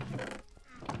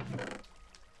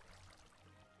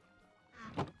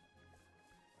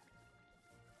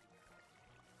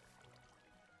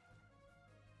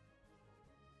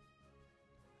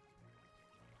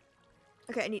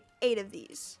 Okay, I need 8 of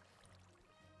these.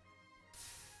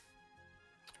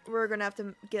 we're gonna have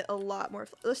to get a lot more.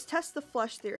 Let's test the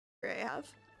flush theory I have.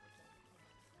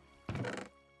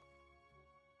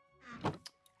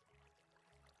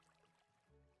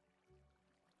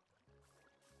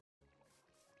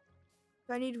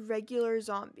 I need regular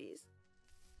zombies.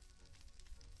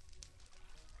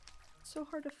 It's so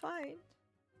hard to find.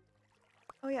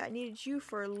 Oh yeah, I needed you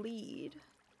for a lead.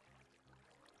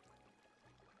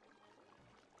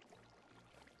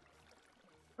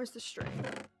 Where's the string?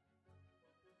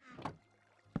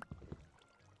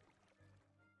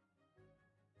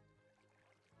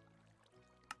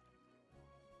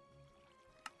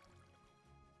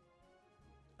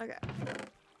 Okay.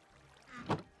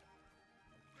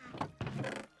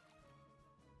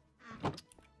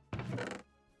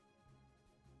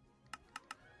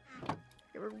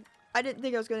 I didn't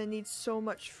think I was gonna need so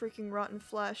much freaking rotten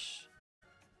flesh.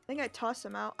 I think I tossed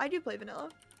them out. I do play vanilla.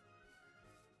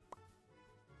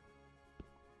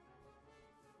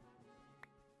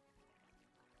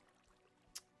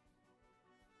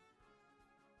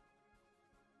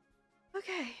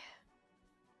 Okay.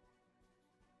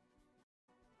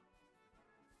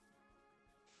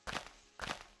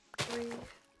 Three.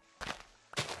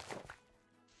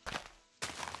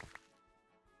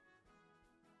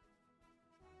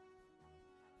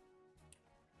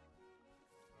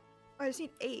 I just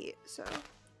need 8, so.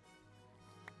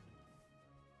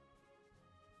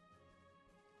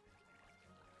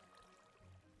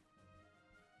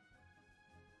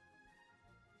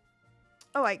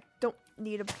 Oh, I don't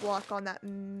need a block on that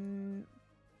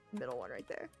middle one right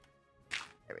there.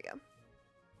 There we go.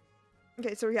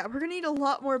 Okay, so yeah, we're gonna need a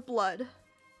lot more blood.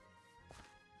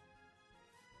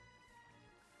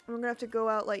 I'm gonna have to go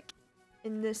out, like,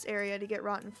 in this area to get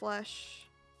rotten flesh.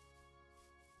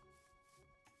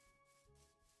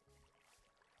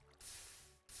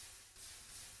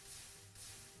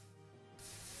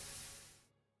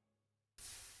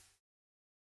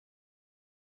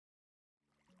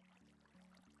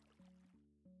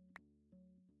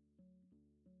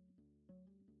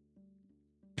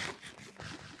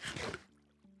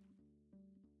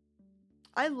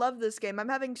 I love this game. I'm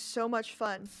having so much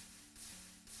fun.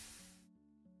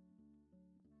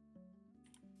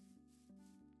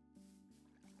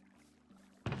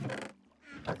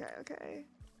 Okay, okay.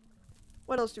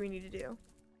 What else do we need to do?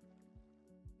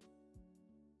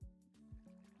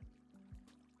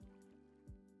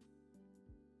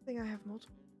 I think I have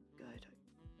multiple. Good.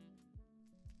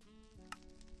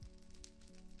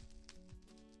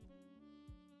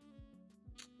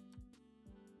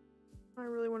 I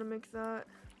really want to make that.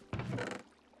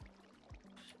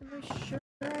 Am I sure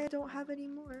I don't have any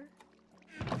more?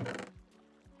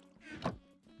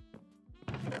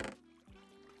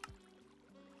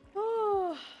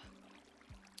 Oh.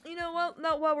 You know what?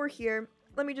 Not while we're here.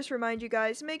 Let me just remind you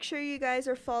guys. Make sure you guys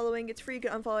are following. It's free. You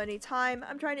can unfollow anytime.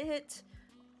 I'm trying to hit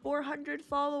 400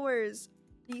 followers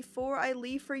before I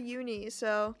leave for uni.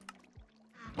 So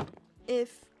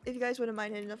if you guys wouldn't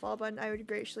mind hitting the follow button, I would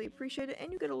greatly appreciate it.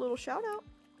 And you get a little shout out.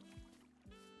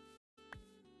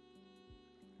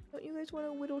 Don't you guys want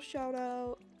a little shout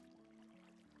out?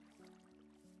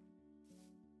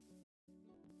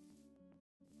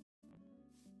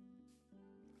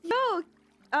 Yo!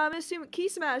 Assume Key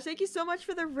Smash, thank you so much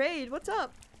for the raid. What's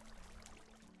up?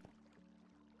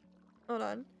 Hold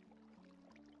on.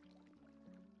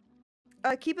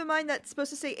 Keep in mind that's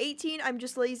supposed to say 18. I'm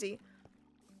just lazy.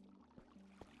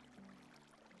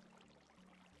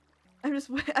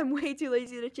 I'm way too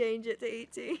lazy to change it to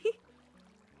 18.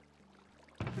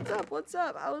 What's up? What's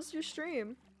up? How was your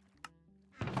stream?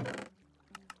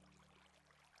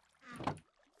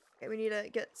 Okay, we need to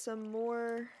get some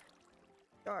more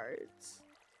shards.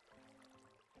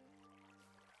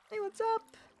 Hey, what's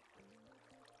up?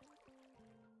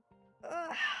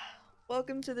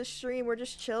 Welcome to the stream. We're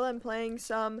just chilling, playing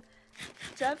some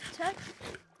SevTech.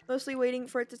 Mostly waiting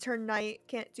for it to turn night.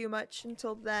 Can't do much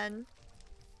until then.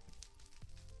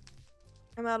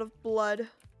 I'm out of blood.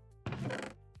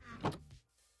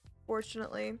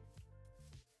 Fortunately. I'm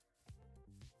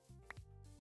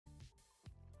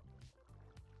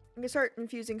gonna start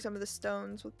infusing some of the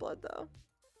stones with blood, though.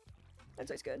 That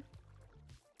tastes good.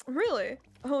 Really?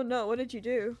 Oh no, what did you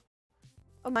do?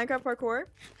 Oh, Minecraft parkour?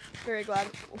 Very glad.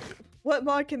 What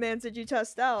mod commands did you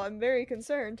test out? I'm very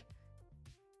concerned.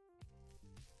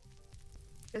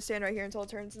 Gonna stand right here until it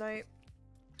turns night.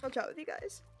 I'll chat with you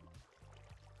guys.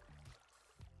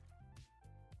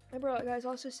 Remember, guys,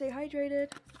 also stay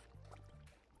hydrated.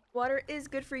 Water is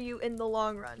good for you in the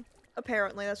long run.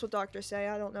 Apparently, that's what doctors say.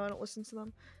 I don't know. I don't listen to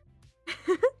them.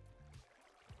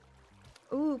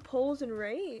 Ooh, polls and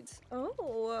raids.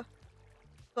 Oh.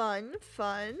 Fun,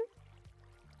 fun.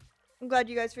 I'm glad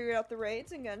you guys figured out the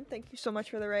raids. Again, thank you so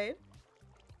much for the raid.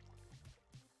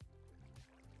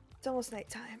 It's almost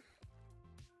nighttime.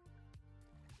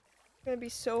 It's gonna be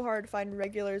so hard to find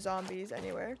regular zombies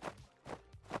anywhere.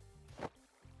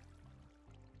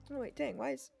 Oh wait, dang,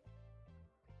 why is...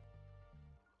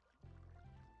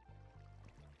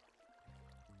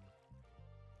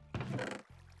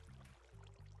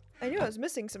 I knew I was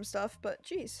missing some stuff, but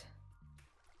jeez.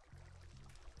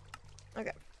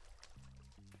 Okay.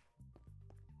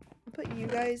 I'll put you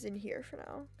guys in here for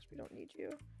now, because we don't need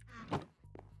you.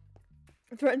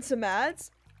 Threaten some ads?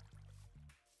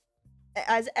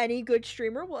 As any good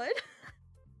streamer would.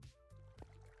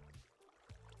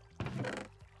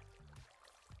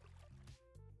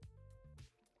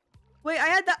 Wait, I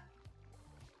had that.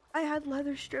 I had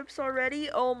leather strips already?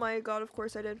 Oh my god, of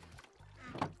course I did.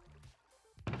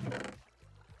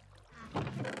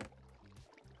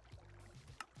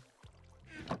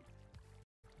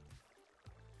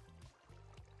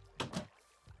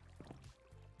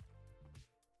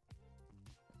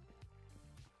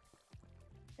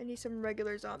 I need some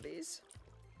regular zombies.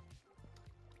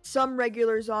 Some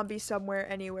regular zombies somewhere,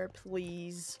 anywhere,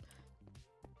 please.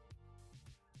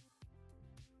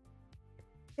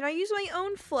 Can I use my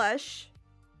own flesh?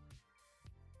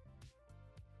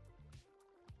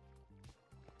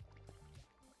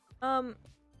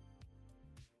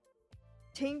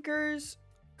 Tinker's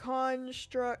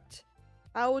construct.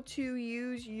 How to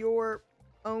use your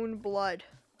own blood.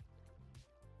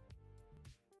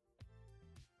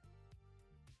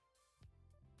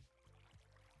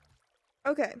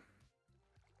 Okay.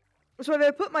 So if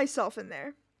I put myself in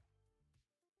there.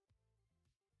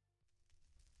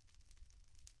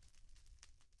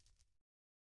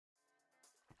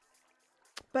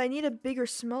 But I need a bigger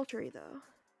smeltery though.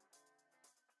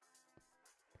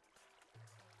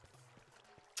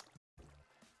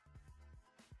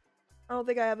 I don't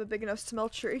think I have a big enough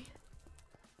smeltery.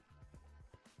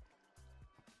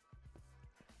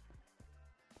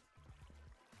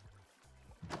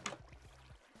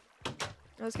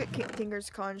 Let's get Tinker's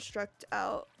construct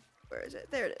out. Where is it?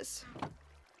 There it is.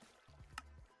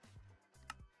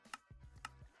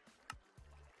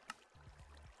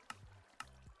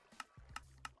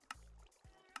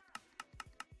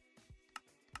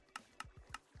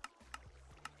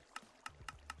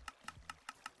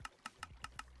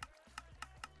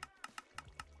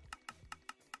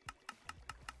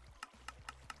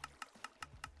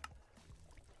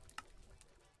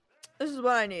 This is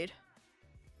what I need.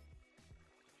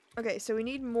 Okay, so we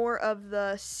need more of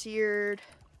the seared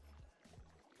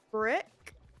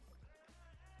brick.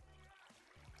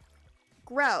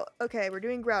 Grout. Okay, we're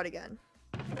doing grout again.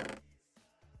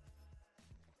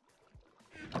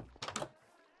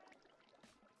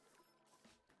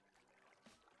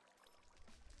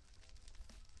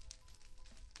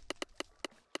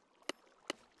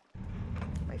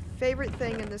 My favorite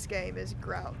thing in this game is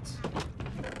grout.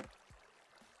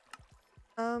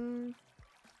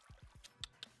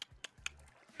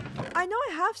 I know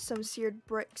I have some seared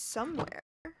brick somewhere.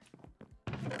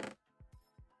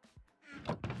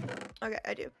 Okay,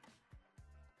 I do.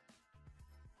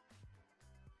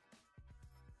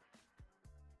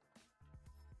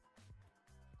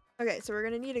 Okay, so we're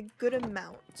gonna need a good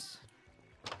amount.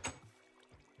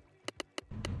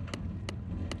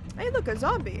 Hey, look, a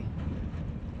zombie.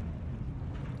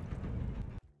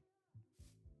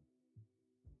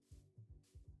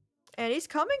 And he's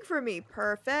coming for me.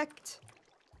 Perfect.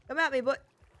 Come at me, but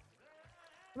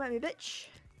come at me, bitch.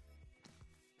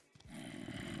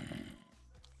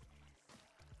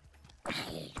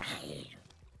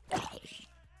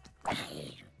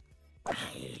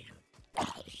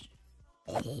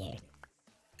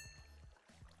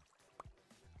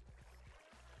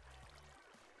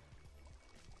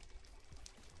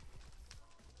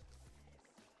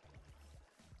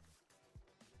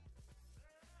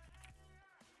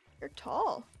 You're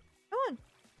tall. Come on.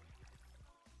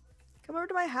 Come over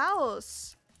to my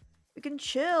house. We can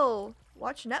chill.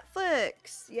 Watch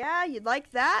Netflix. Yeah, you'd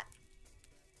like that?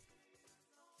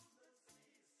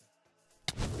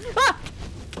 Ah!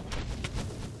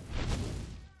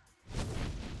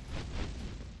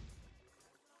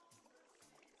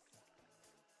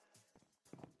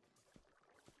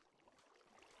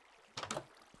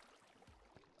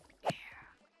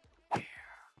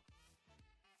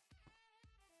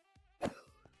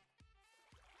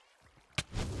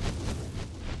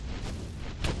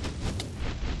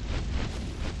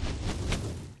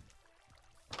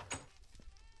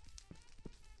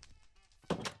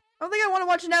 I don't think I want to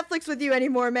watch Netflix with you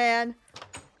anymore, man.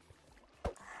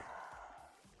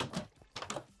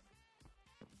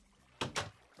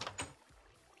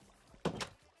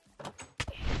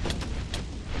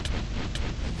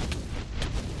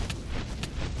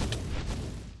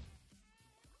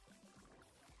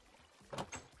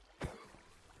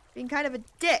 Being kind of a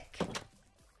dick.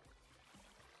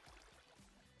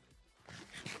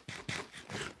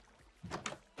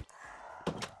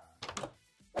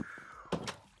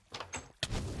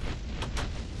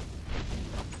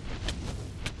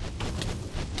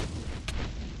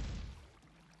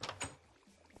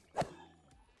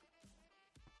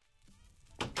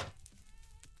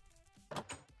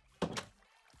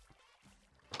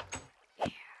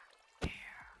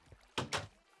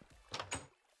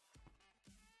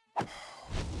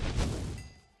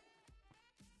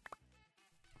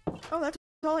 Oh, that's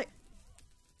all I...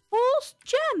 Whole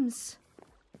gems!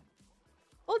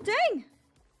 Oh, dang!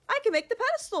 I can make the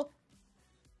pedestal!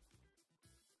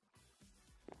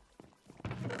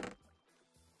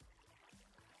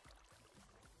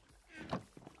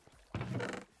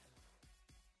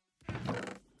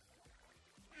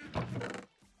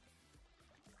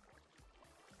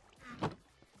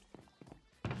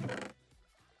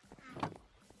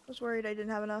 I was worried I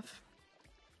didn't have enough.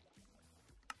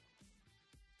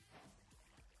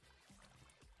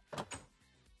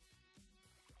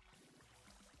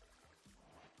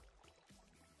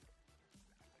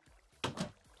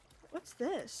 What's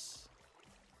this?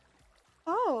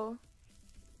 Oh.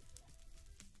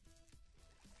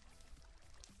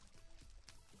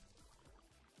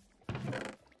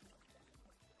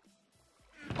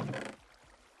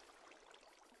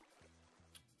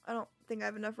 I don't think I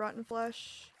have enough rotten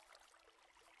flesh.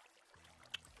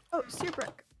 Oh, sear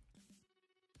brick.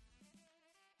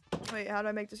 Wait, how do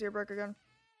I make the sear brick again?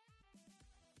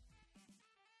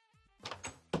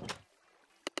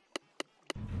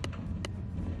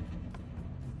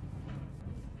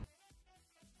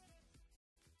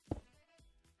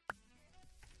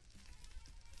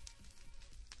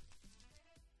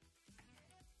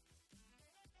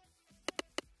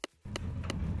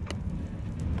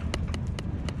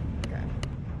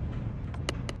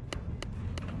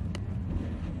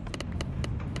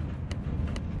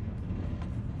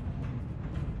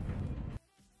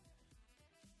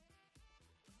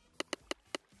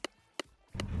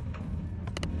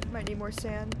 Might need more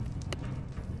sand.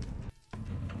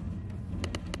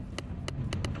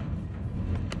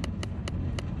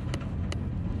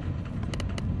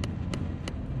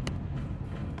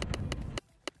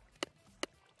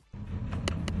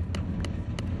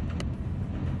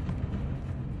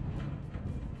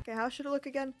 Okay, how should it look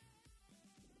again?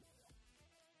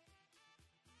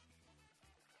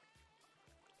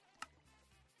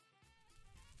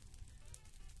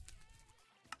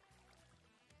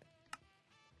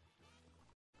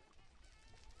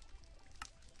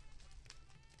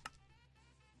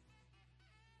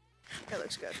 That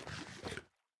looks good.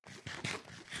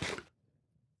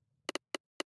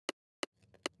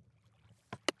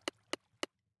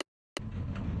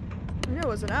 I knew it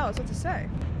was an owl, what to say?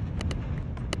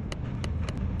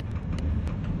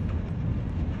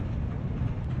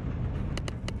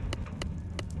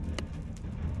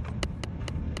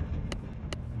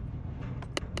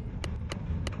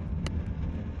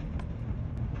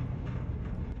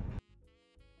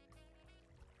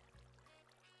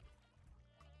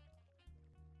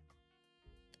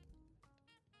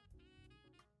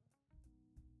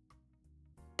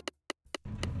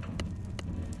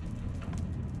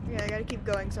 Yeah, I gotta keep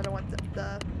going because I don't want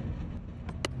the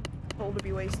hole to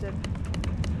be wasted.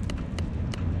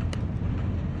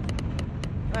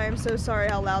 I am so sorry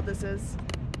how loud this is.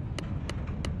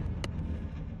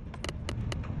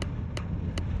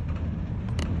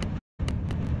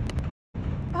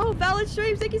 Oh, Valid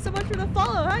Streams, thank you so much for the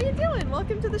follow. How you doing?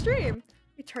 Welcome to the stream.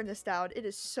 Let me turn this down. It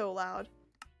is so loud.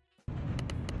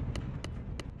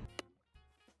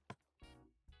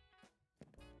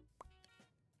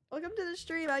 Welcome to the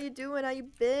stream. How you doing? How you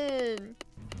been?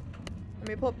 Let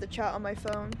me pull up the chat on my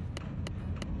phone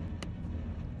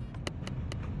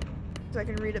so I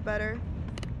can read it better.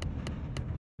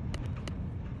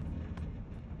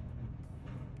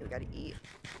 We gotta eat.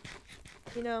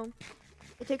 You know,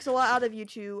 it takes a lot out of you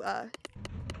to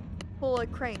pull a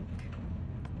crank.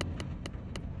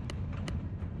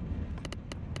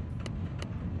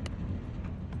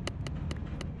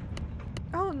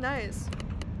 Oh, nice.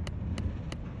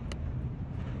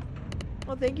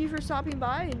 Well, thank you for stopping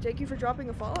by and thank you for dropping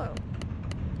a follow.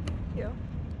 Thank you.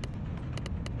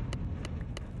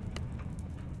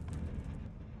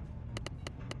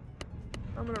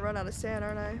 I'm gonna run out of sand,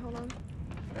 aren't I? Hold on. Do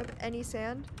I have any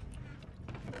sand?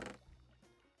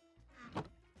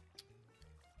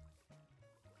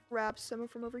 Grab some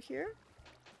from over here.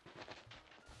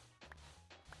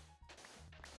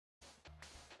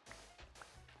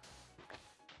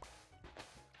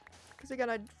 Because again,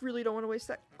 I really don't want to waste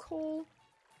that coal.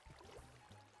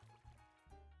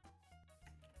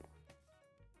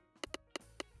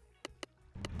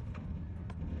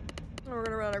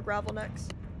 gravel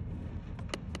next.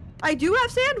 I do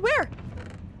have sand? Where?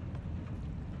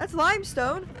 That's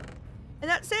limestone. And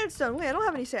that's sandstone. Wait, I don't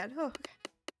have any sand. Oh, okay.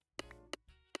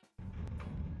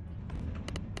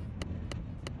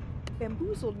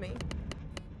 Bamboozled me.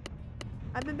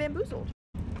 I've been bamboozled.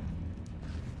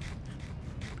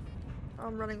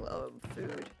 I'm running low of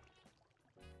food.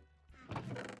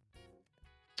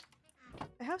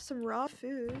 I have some raw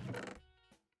food.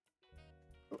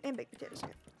 Oh, and baked potatoes.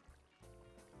 Okay.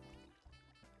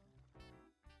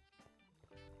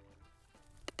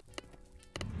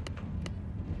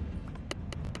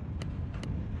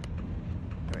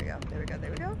 There we go, there we go,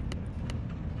 there we go.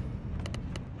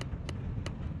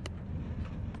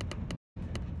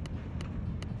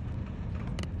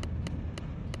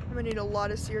 I'm gonna need a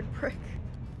lot of seared brick.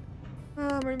 Oh,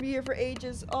 I'm gonna be here for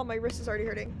ages. Oh, my wrist is already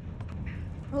hurting.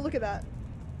 Oh, look at that.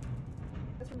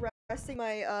 That's from resting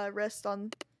my wrist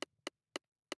on.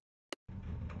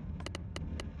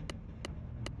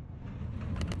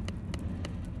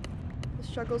 The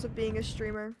struggles of being a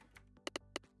streamer.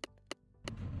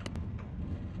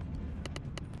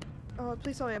 Oh,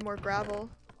 please tell me I have more gravel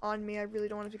on me. I really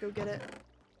don't want to go get it.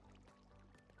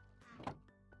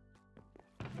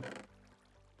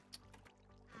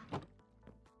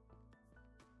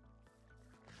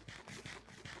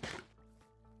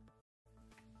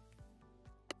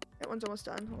 That one's almost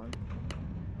done. Hold on.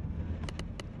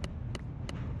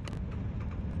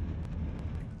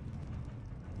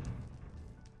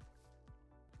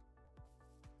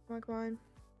 Come on, come on.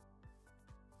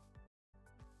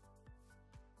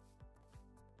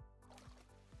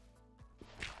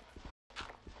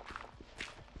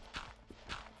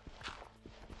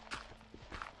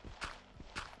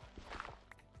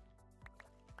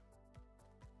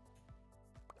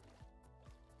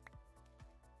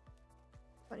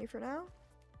 Funny for now.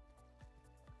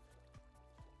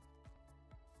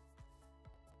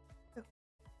 Go.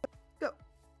 Go.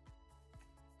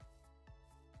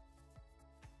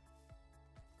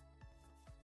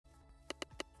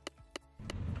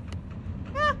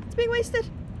 Ah, it's being wasted.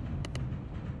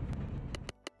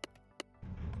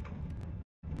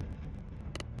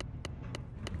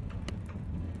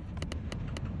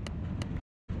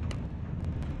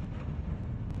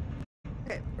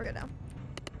 Okay, we're good now.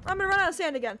 I'm gonna run out of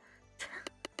sand again.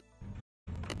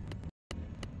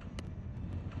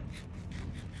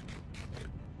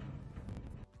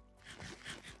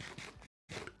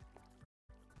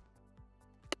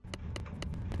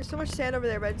 There's so much sand over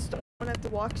there, but I just don't have to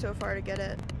walk so far to get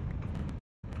it.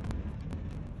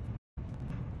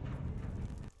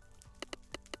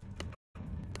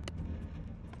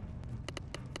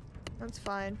 That's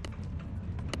fine.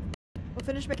 We'll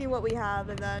finish making what we have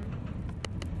and then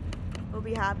we'll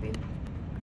be happy.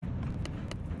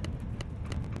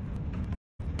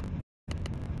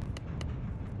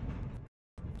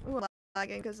 Ooh, I'm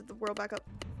lagging because of the world back up.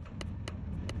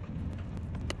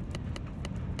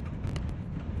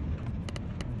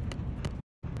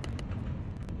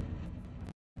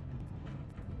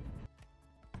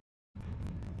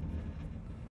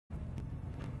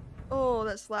 Oh,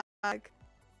 that's lag.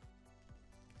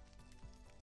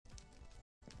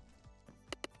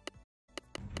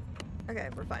 Okay,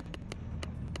 we're fine.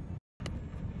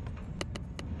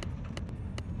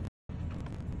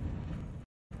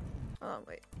 Oh,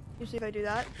 wait. Usually if I do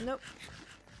that, nope.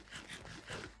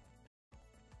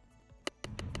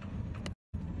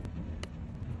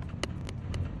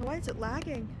 Why is it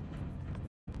lagging?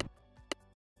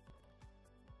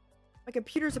 My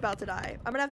computer's about to die.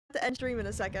 I'm gonna have to end stream in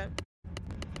a second.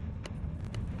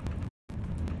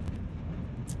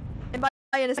 And by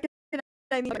in a second,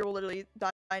 I mean you'll literally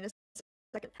die in a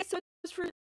second. So just for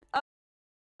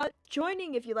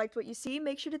joining, if you liked what you see,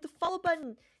 make sure to hit the follow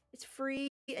button. It's free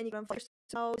and you can unfollow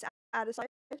yourselves at a side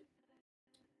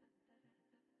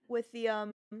with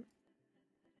the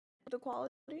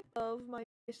quality of my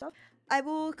stuff. I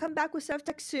will come back with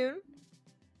SevTech soon.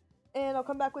 And I'll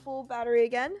come back with full battery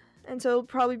again. And so it'll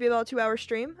probably be about a 2-hour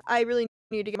stream. I really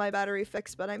need to get my battery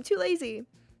fixed, but I'm too lazy.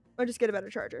 Or just get a better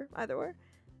charger. Either way.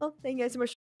 Well, thank you guys so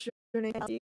much for joining. I'll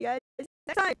see you guys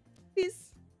next time. Peace.